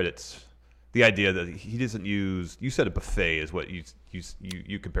credits the idea that he doesn't use. You said a buffet is what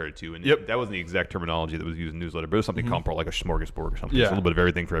you compared it to, and that wasn't the exact terminology that was used in the newsletter, but it was something comparable, like a smorgasbord or something. Yeah. It's a little bit of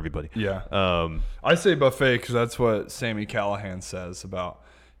everything for everybody. Yeah. I say buffet because that's what Sammy Callahan says about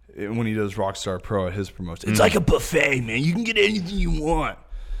when he does Rockstar Pro at his promotion. It's like a buffet, man. You can get anything you want.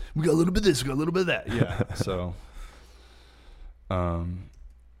 We got a little bit of this, we got a little bit of that. Yeah. So,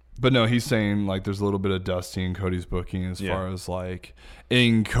 but no, he's saying like there's a little bit of Dusty in Cody's booking as far as like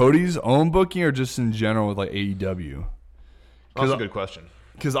in Cody's own booking or just in general with like AEW. That's a good question.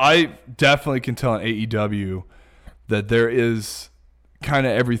 Because I definitely can tell in AEW that there is kind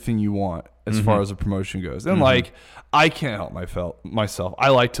of everything you want as far as a promotion goes. And like, I can't help myself. I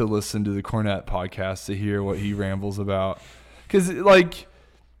like to listen to the Cornette podcast to hear what he rambles about. Because like,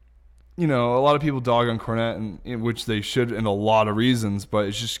 you know, a lot of people dog on Cornette, and which they should, in a lot of reasons. But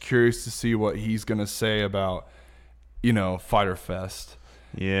it's just curious to see what he's going to say about, you know, Fyter Fest.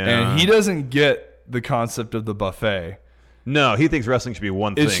 Yeah, and he doesn't get the concept of the buffet. No, he thinks wrestling should be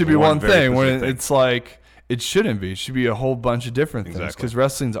one thing. It should be one thing when it's like it shouldn't be. It should be a whole bunch of different things because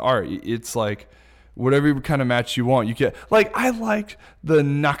wrestling's art. It's like whatever kind of match you want, you get. Like I liked the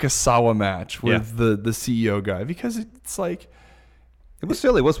Nakasawa match with the CEO guy because it's like. It was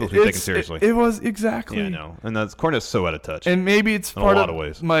silly. It was supposed to be taken seriously. It was exactly. Yeah, I know. And that's Cornette's so out of touch. And maybe it's part in a lot of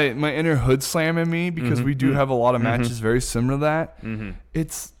ways. My inner hood slam in me because we do have a lot of matches very similar to that.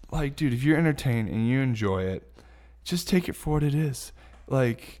 It's like, dude, if you're entertained and you enjoy it, just take it for what it is.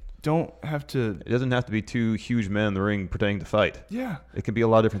 Like, don't have to. It doesn't have to be two huge men in the ring pretending to fight. Yeah. It can be a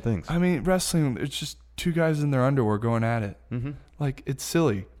lot of different things. I mean, wrestling, it's just two guys in their underwear going at it. Like, it's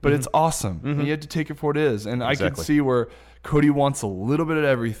silly, but it's awesome. And you have to take it for what it is. And I can see where Cody wants a little bit of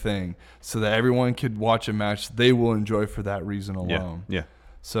everything so that everyone could watch a match they will enjoy for that reason alone. Yeah.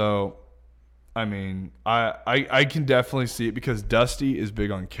 So, I mean, I can definitely see it because Dusty is big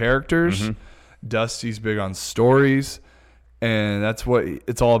on characters. Dusty's big on stories. And that's what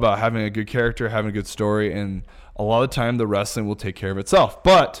it's all about, having a good character, having a good story. And a lot of the time, the wrestling will take care of itself.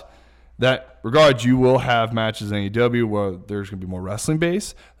 But that regard, you will have matches in AEW where there's going to be more wrestling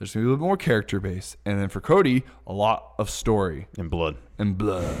base, there's going to be a little bit more character base, and then for Cody, a lot of story and blood.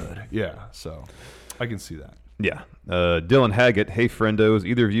 Yeah, so I can see that. Yeah. Dylan Haggett, hey friendos,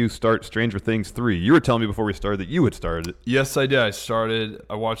 either of you start Stranger Things 3? You were telling me before we started that you had started it. Yes, I did.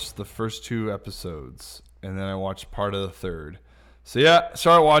 I watched the first 2 episodes, and then I watched part of the third. So yeah,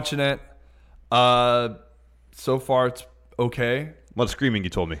 started watching it. So far it's okay. A lot of screaming, you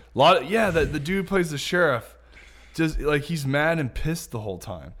told me. The dude plays the sheriff. Just like he's mad and pissed the whole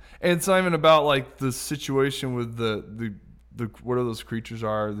time. And it's not even about like the situation with the what are those creatures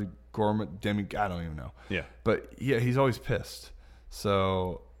are, the gourmet I don't even know. Yeah. But yeah, he's always pissed.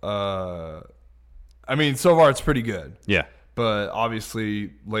 So I mean, so far it's pretty good. Yeah. But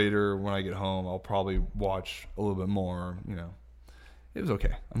obviously later when I get home, I'll probably watch a little bit more, you know. It was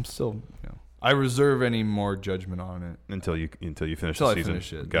okay. I'm still, you know, I reserve any more judgment on it until you finish the season. Until I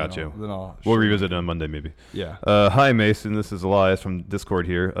finish it. Gotcha. Then we'll revisit it on Monday, maybe. Yeah. Hi, Mason. This is Elias from Discord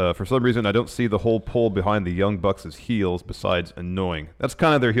here. For some reason, I don't see the whole pull behind the Young Bucks as heels besides annoying. That's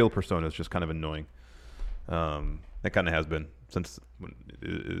kind of their heel persona. It's just kind of annoying. That kind of has been since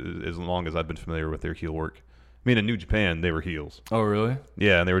as long as I've been familiar with their heel work. I mean, in New Japan, they were heels. Oh, really?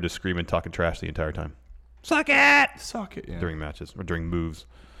 Yeah, and they were just screaming, talking trash the entire time. Suck it! Suck it, yeah. During matches or during moves.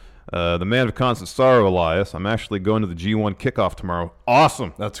 The man of constant sorrow, Elias. I'm actually going to the G1 kickoff tomorrow.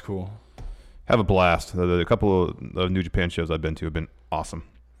 Awesome. That's cool. Have a blast. A couple of New Japan shows I've been to have been awesome.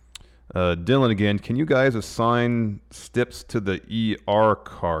 Dylan again. Can you guys assign stips to the ER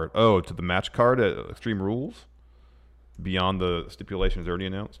card? Oh, to the match card at Extreme Rules? Beyond the stipulations already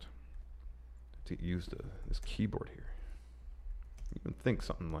announced? To use this keyboard here. You can think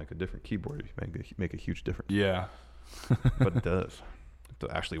something like a different keyboard make a huge difference. Yeah. But it does. To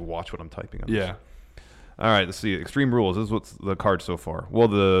actually watch what I'm typing on. Yeah. All right, let's see. Extreme Rules. This is what's the card so far. Well,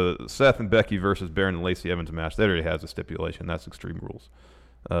 the Seth and Becky versus Baron and Lacey Evans match, that already has a stipulation. That's Extreme Rules.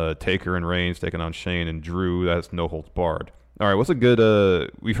 Taker and Reigns taking on Shane and Drew. That's no holds barred. All right, what's a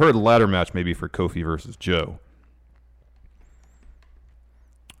good... we've heard a ladder match maybe for Kofi versus Joe.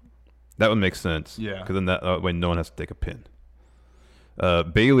 That would make sense. Yeah. Because then that way no one has to take a pin.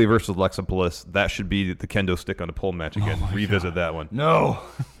 Bailey versus Alexa Bliss. That should be the kendo stick on a pole match again. Revisit that one. No.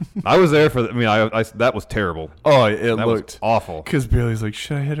 I was there for. I that was terrible. Oh, it that looked was awful. Because Bailey's like,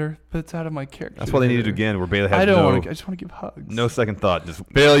 should I hit her? But it's out of my character. That's why they needed again, where Bailey has I just want to give hugs. No second thought. Just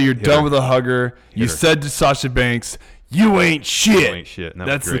Bailey, you're done with a hugger. You said to Sasha Banks, you ain't shit. You ain't shit. And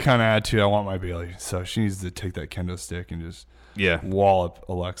That's the kind of attitude I want my Bailey. So she needs to take that kendo stick and just wallop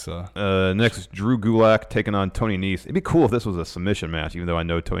Alexa. Next is Drew Gulak taking on Tony Nese. It'd be cool if this was a submission match, even though I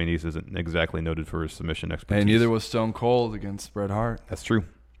know Tony Nese isn't exactly noted for his submission expertise. And neither was Stone Cold against Bret Hart. That's true.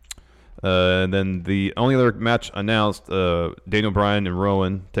 And then the only other match announced, Daniel Bryan and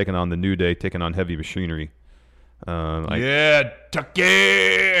Rowan taking on the New Day, taking on Heavy Machinery. Tucky!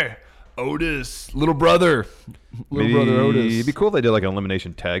 Otis, little brother Otis. It'd be cool if they did like an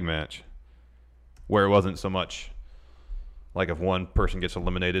elimination tag match where it wasn't so much like if one person gets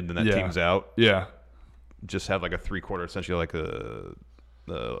eliminated, then that team's out. Yeah. Just have like a 3/4, essentially like a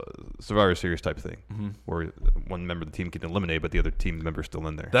Survivor Series type thing, where one member of the team can eliminate, but the other team member's still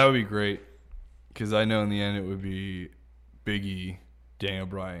in there. That would be great, because I know in the end it would be Big E, Daniel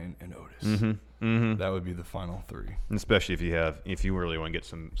Bryan, and Otis. That would be the final three. And especially if you really want to get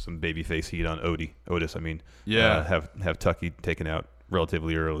some babyface heat on Otis. I mean, have Tucky taken out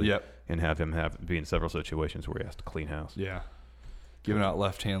relatively early, and have him be in several situations where he has to clean house. Yeah, giving out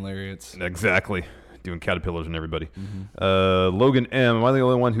left-hand lariats. Exactly. Doing caterpillars and everybody. Logan M. Am I the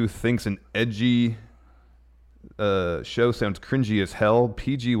only one who thinks an edgy show sounds cringy as hell?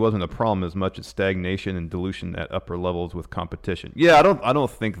 PG wasn't a problem as much as stagnation and dilution at upper levels with competition. Yeah, I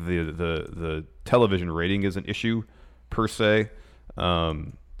don't think the television rating is an issue per se.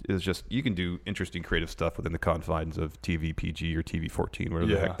 It's just you can do interesting creative stuff within the confines of TV PG or TV 14,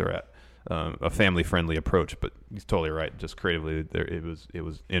 whatever the heck they're at. A family friendly approach, but he's totally right. Just creatively, it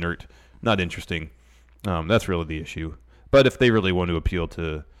was inert, not interesting. That's really the issue. But if they really want to appeal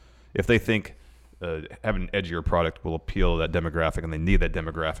to, if they think having an edgier product will appeal to that demographic, and they need that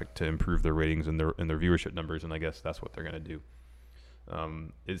demographic to improve their ratings and their viewership numbers, and I guess that's what they're going to do.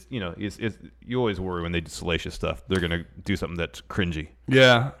 You always worry when they do salacious stuff. They're going to do something that's cringy.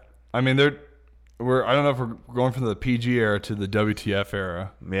 Yeah, I mean I don't know if we're going from the PG era to the WTF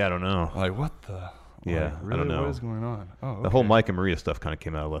era. Yeah, I don't know. Like what the. Yeah, really? I don't know. What is going on? Oh, okay. The whole Mike and Maria stuff kind of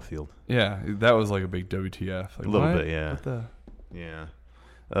came out of left field. Yeah, that was like a big WTF. Like, a little bit, yeah.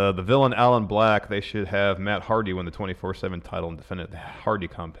 The villain Alan Black, they should have Matt Hardy win the 24/7 title and defend it at the Hardy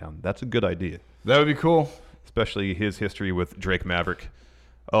compound. That's a good idea. That would be cool. Especially his history with Drake Maverick.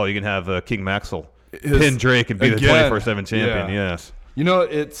 Oh, you can have King Maxwell pin Drake and be the 24/7 champion. Yeah. Yes. You know,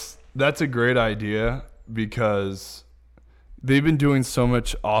 that's a great idea because they've been doing so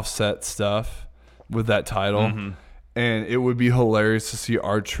much offset stuff with that title, and it would be hilarious to see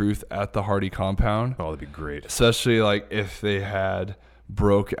R-Truth at the Hardy compound. Oh, that'd be great. Especially like if they had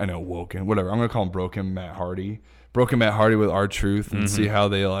Woken, whatever. I'm gonna call him Broken Matt Hardy with R-Truth, and see how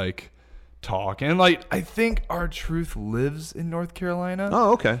they like talk. And like I think R-Truth lives in North Carolina.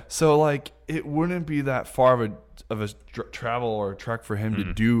 Oh, okay. So like it wouldn't be that far of a travel or trek for him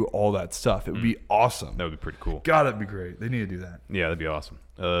to do all that stuff. It would be awesome. That would be pretty cool. God, that'd be great. They need to do that. Yeah, that'd be awesome.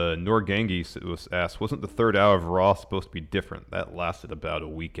 Norgangi was asked, wasn't the third hour of Raw supposed to be different? That lasted about a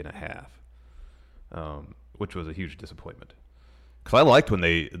week and a half, which was a huge disappointment. Because I liked when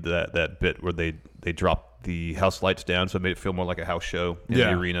that bit where they dropped the house lights down, so it made it feel more like a house show in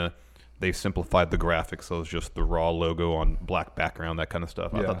the arena. They simplified the graphics, so it was just the Raw logo on black background, that kind of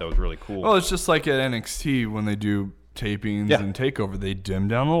stuff. I thought that was really cool. Well, it's just like at NXT when they do tapings and takeover. They dim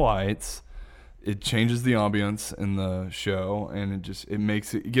down the lights. It changes the ambience in the show, and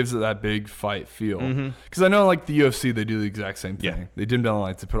it gives it that big fight feel. Because I know like the UFC, they do the exact same thing. Yeah. They dim down the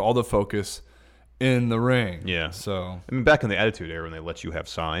lights. They put all the focus in the ring. Yeah. So I mean, back in the Attitude Era when they let you have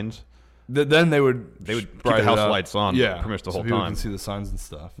signs. Then they would keep the house lights on pretty much the whole people time. Can see the signs and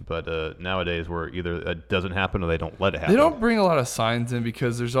stuff. But nowadays, where either it doesn't happen or they don't let it happen. They don't bring a lot of signs in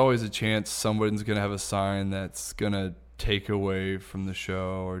because there's always a chance someone's going to have a sign that's going to take away from the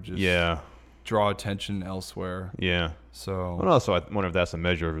show or just draw attention elsewhere. Yeah. So. But also, I wonder if that's a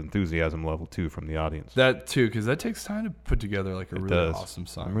measure of enthusiasm level too from the audience. That too, because that takes time to put together like a really awesome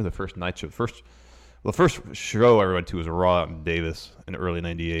sign. I remember the first night show. The first show I went to was a Raw out in Davis in early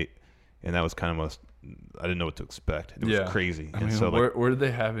 '98. And that was kind of I didn't know what to expect. It was crazy. I mean, so where did they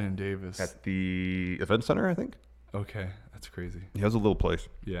have it in Davis? At the event center, I think. Okay, that's crazy. Yeah, it was a little place.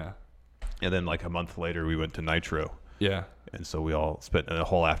 Yeah. And then like a month later, we went to Nitro. Yeah. And so we all spent a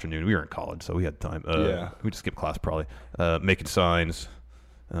whole afternoon. We were in college, so we had time. We just skipped class probably. Making signs,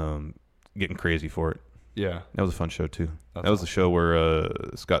 getting crazy for it. Yeah. That was a fun show too. That was the show where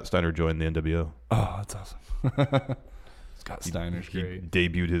Scott Steiner joined the NWO. Oh, that's awesome. Scott Steiner's great.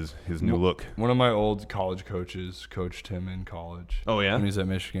 Debuted his new look. One of my old college coaches coached him in college. Oh yeah, when he was at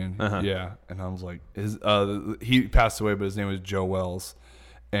Michigan. Yeah, and I was like, he passed away, but his name was Joe Wells,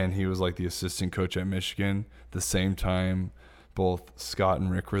 and he was like the assistant coach at Michigan. The same time, both Scott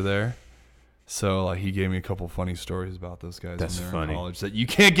and Rick were there. So like he gave me a couple funny stories about those guys That's when they were funny. in college that you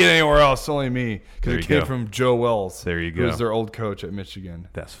can't get anywhere else, only me. Because There it you came go. from Joe Wells. There you Who was go. their old coach at Michigan.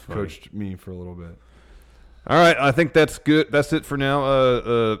 That's funny. Coached me for a little bit. All right, I think that's good. That's it for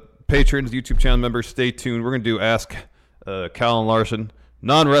now. Patrons, YouTube channel members, stay tuned. We're going to do Ask Cal and Larson,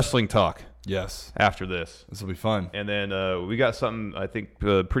 non-wrestling talk. Yes. After this. This will be fun. And then we got something, I think,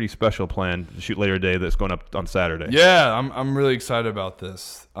 pretty special planned to shoot later today that's going up on Saturday. Yeah, I'm really excited about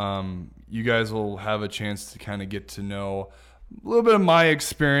this. You guys will have a chance to kind of get to know a little bit of my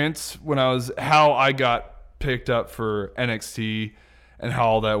experience how I got picked up for NXT and how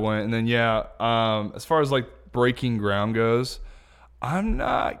all that went. And then, as far as like breaking ground goes, I'm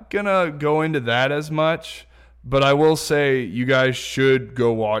not going to go into that as much. But I will say you guys should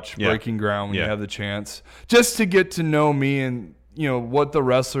go watch Breaking Ground when you have the chance, just to get to know me and what the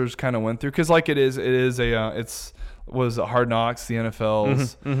wrestlers kind of went through. Because like it's Hard Knocks, the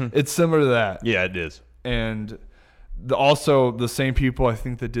NFL's. It's similar to that. Yeah, it is. And also the same people I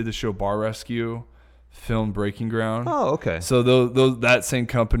think that did the show Bar Rescue filmed Breaking Ground. Oh, okay. So that same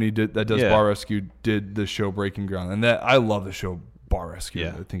company that does Bar Rescue did the show Breaking Ground, and I love the show Bar Rescue.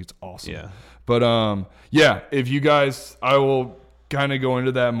 I think it's awesome. Yeah. But if you guys, I will kind of go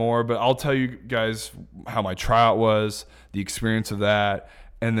into that more, but I'll tell you guys how my tryout was, the experience of that,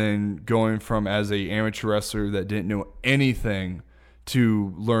 and then going from as a amateur wrestler that didn't know anything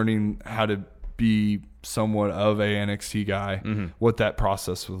to learning how to be somewhat of a NXT guy, what that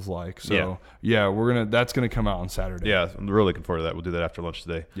process was like. So that's gonna come out on Saturday. Yeah, I'm really looking forward to that. We'll do that after lunch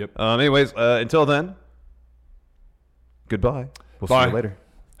today. Yep. Anyways, until then, goodbye. We'll see you later.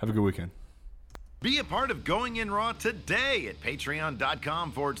 Have a good weekend. Be a part of Going In Raw today at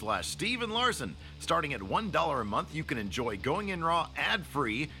patreon.com/Steven Larson. Starting at $1 a month, you can enjoy Going In Raw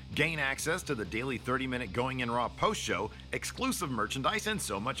ad-free, gain access to the daily 30-minute Going In Raw post-show, exclusive merchandise, and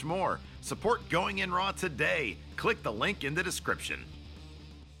so much more. Support Going In Raw today. Click the link in the description.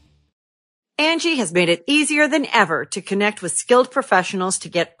 Angie has made it easier than ever to connect with skilled professionals to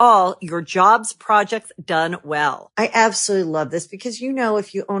get all your jobs projects done well. I absolutely love this because,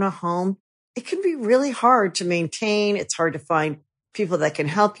 if you own a home, it can be really hard to maintain. It's hard to find people that can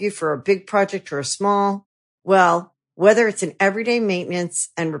help you for a big project or a small. Well, whether it's in everyday maintenance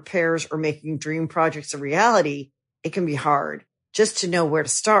and repairs or making dream projects a reality, it can be hard just to know where to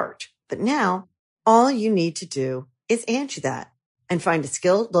start. But now all you need to do is Angie that and find a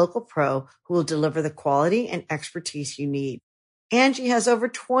skilled local pro who will deliver the quality and expertise you need. Angie has over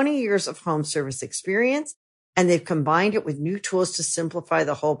 20 years of home service experience, and they've combined it with new tools to simplify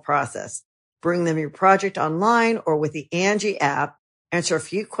the whole process. Bring them your project online or with the Angie app, answer a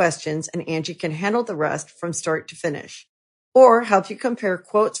few questions, and Angie can handle the rest from start to finish. Or help you compare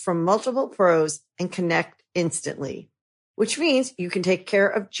quotes from multiple pros and connect instantly, which means you can take care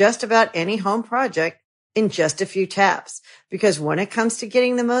of just about any home project in just a few taps. Because when it comes to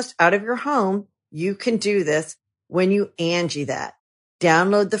getting the most out of your home, you can do this when you Angie that.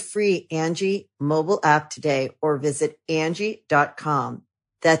 Download the free Angie mobile app today or visit Angie.com.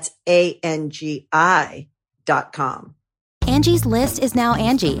 That's ANGI.com. Angie's List is now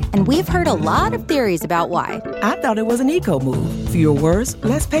Angie, and we've heard a lot of theories about why. I thought it was an eco move. Fewer words,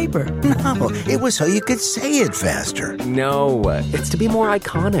 less paper. No, it was so you could say it faster. No, it's to be more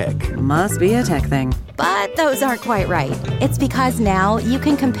iconic. Must be a tech thing. But those aren't quite right. It's because now you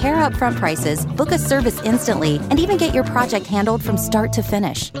can compare upfront prices, book a service instantly, and even get your project handled from start to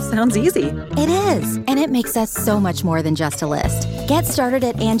finish. Sounds easy. It is, and it makes us so much more than just a list. Get started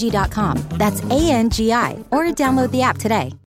at Angie.com. That's ANGI, or download the app today.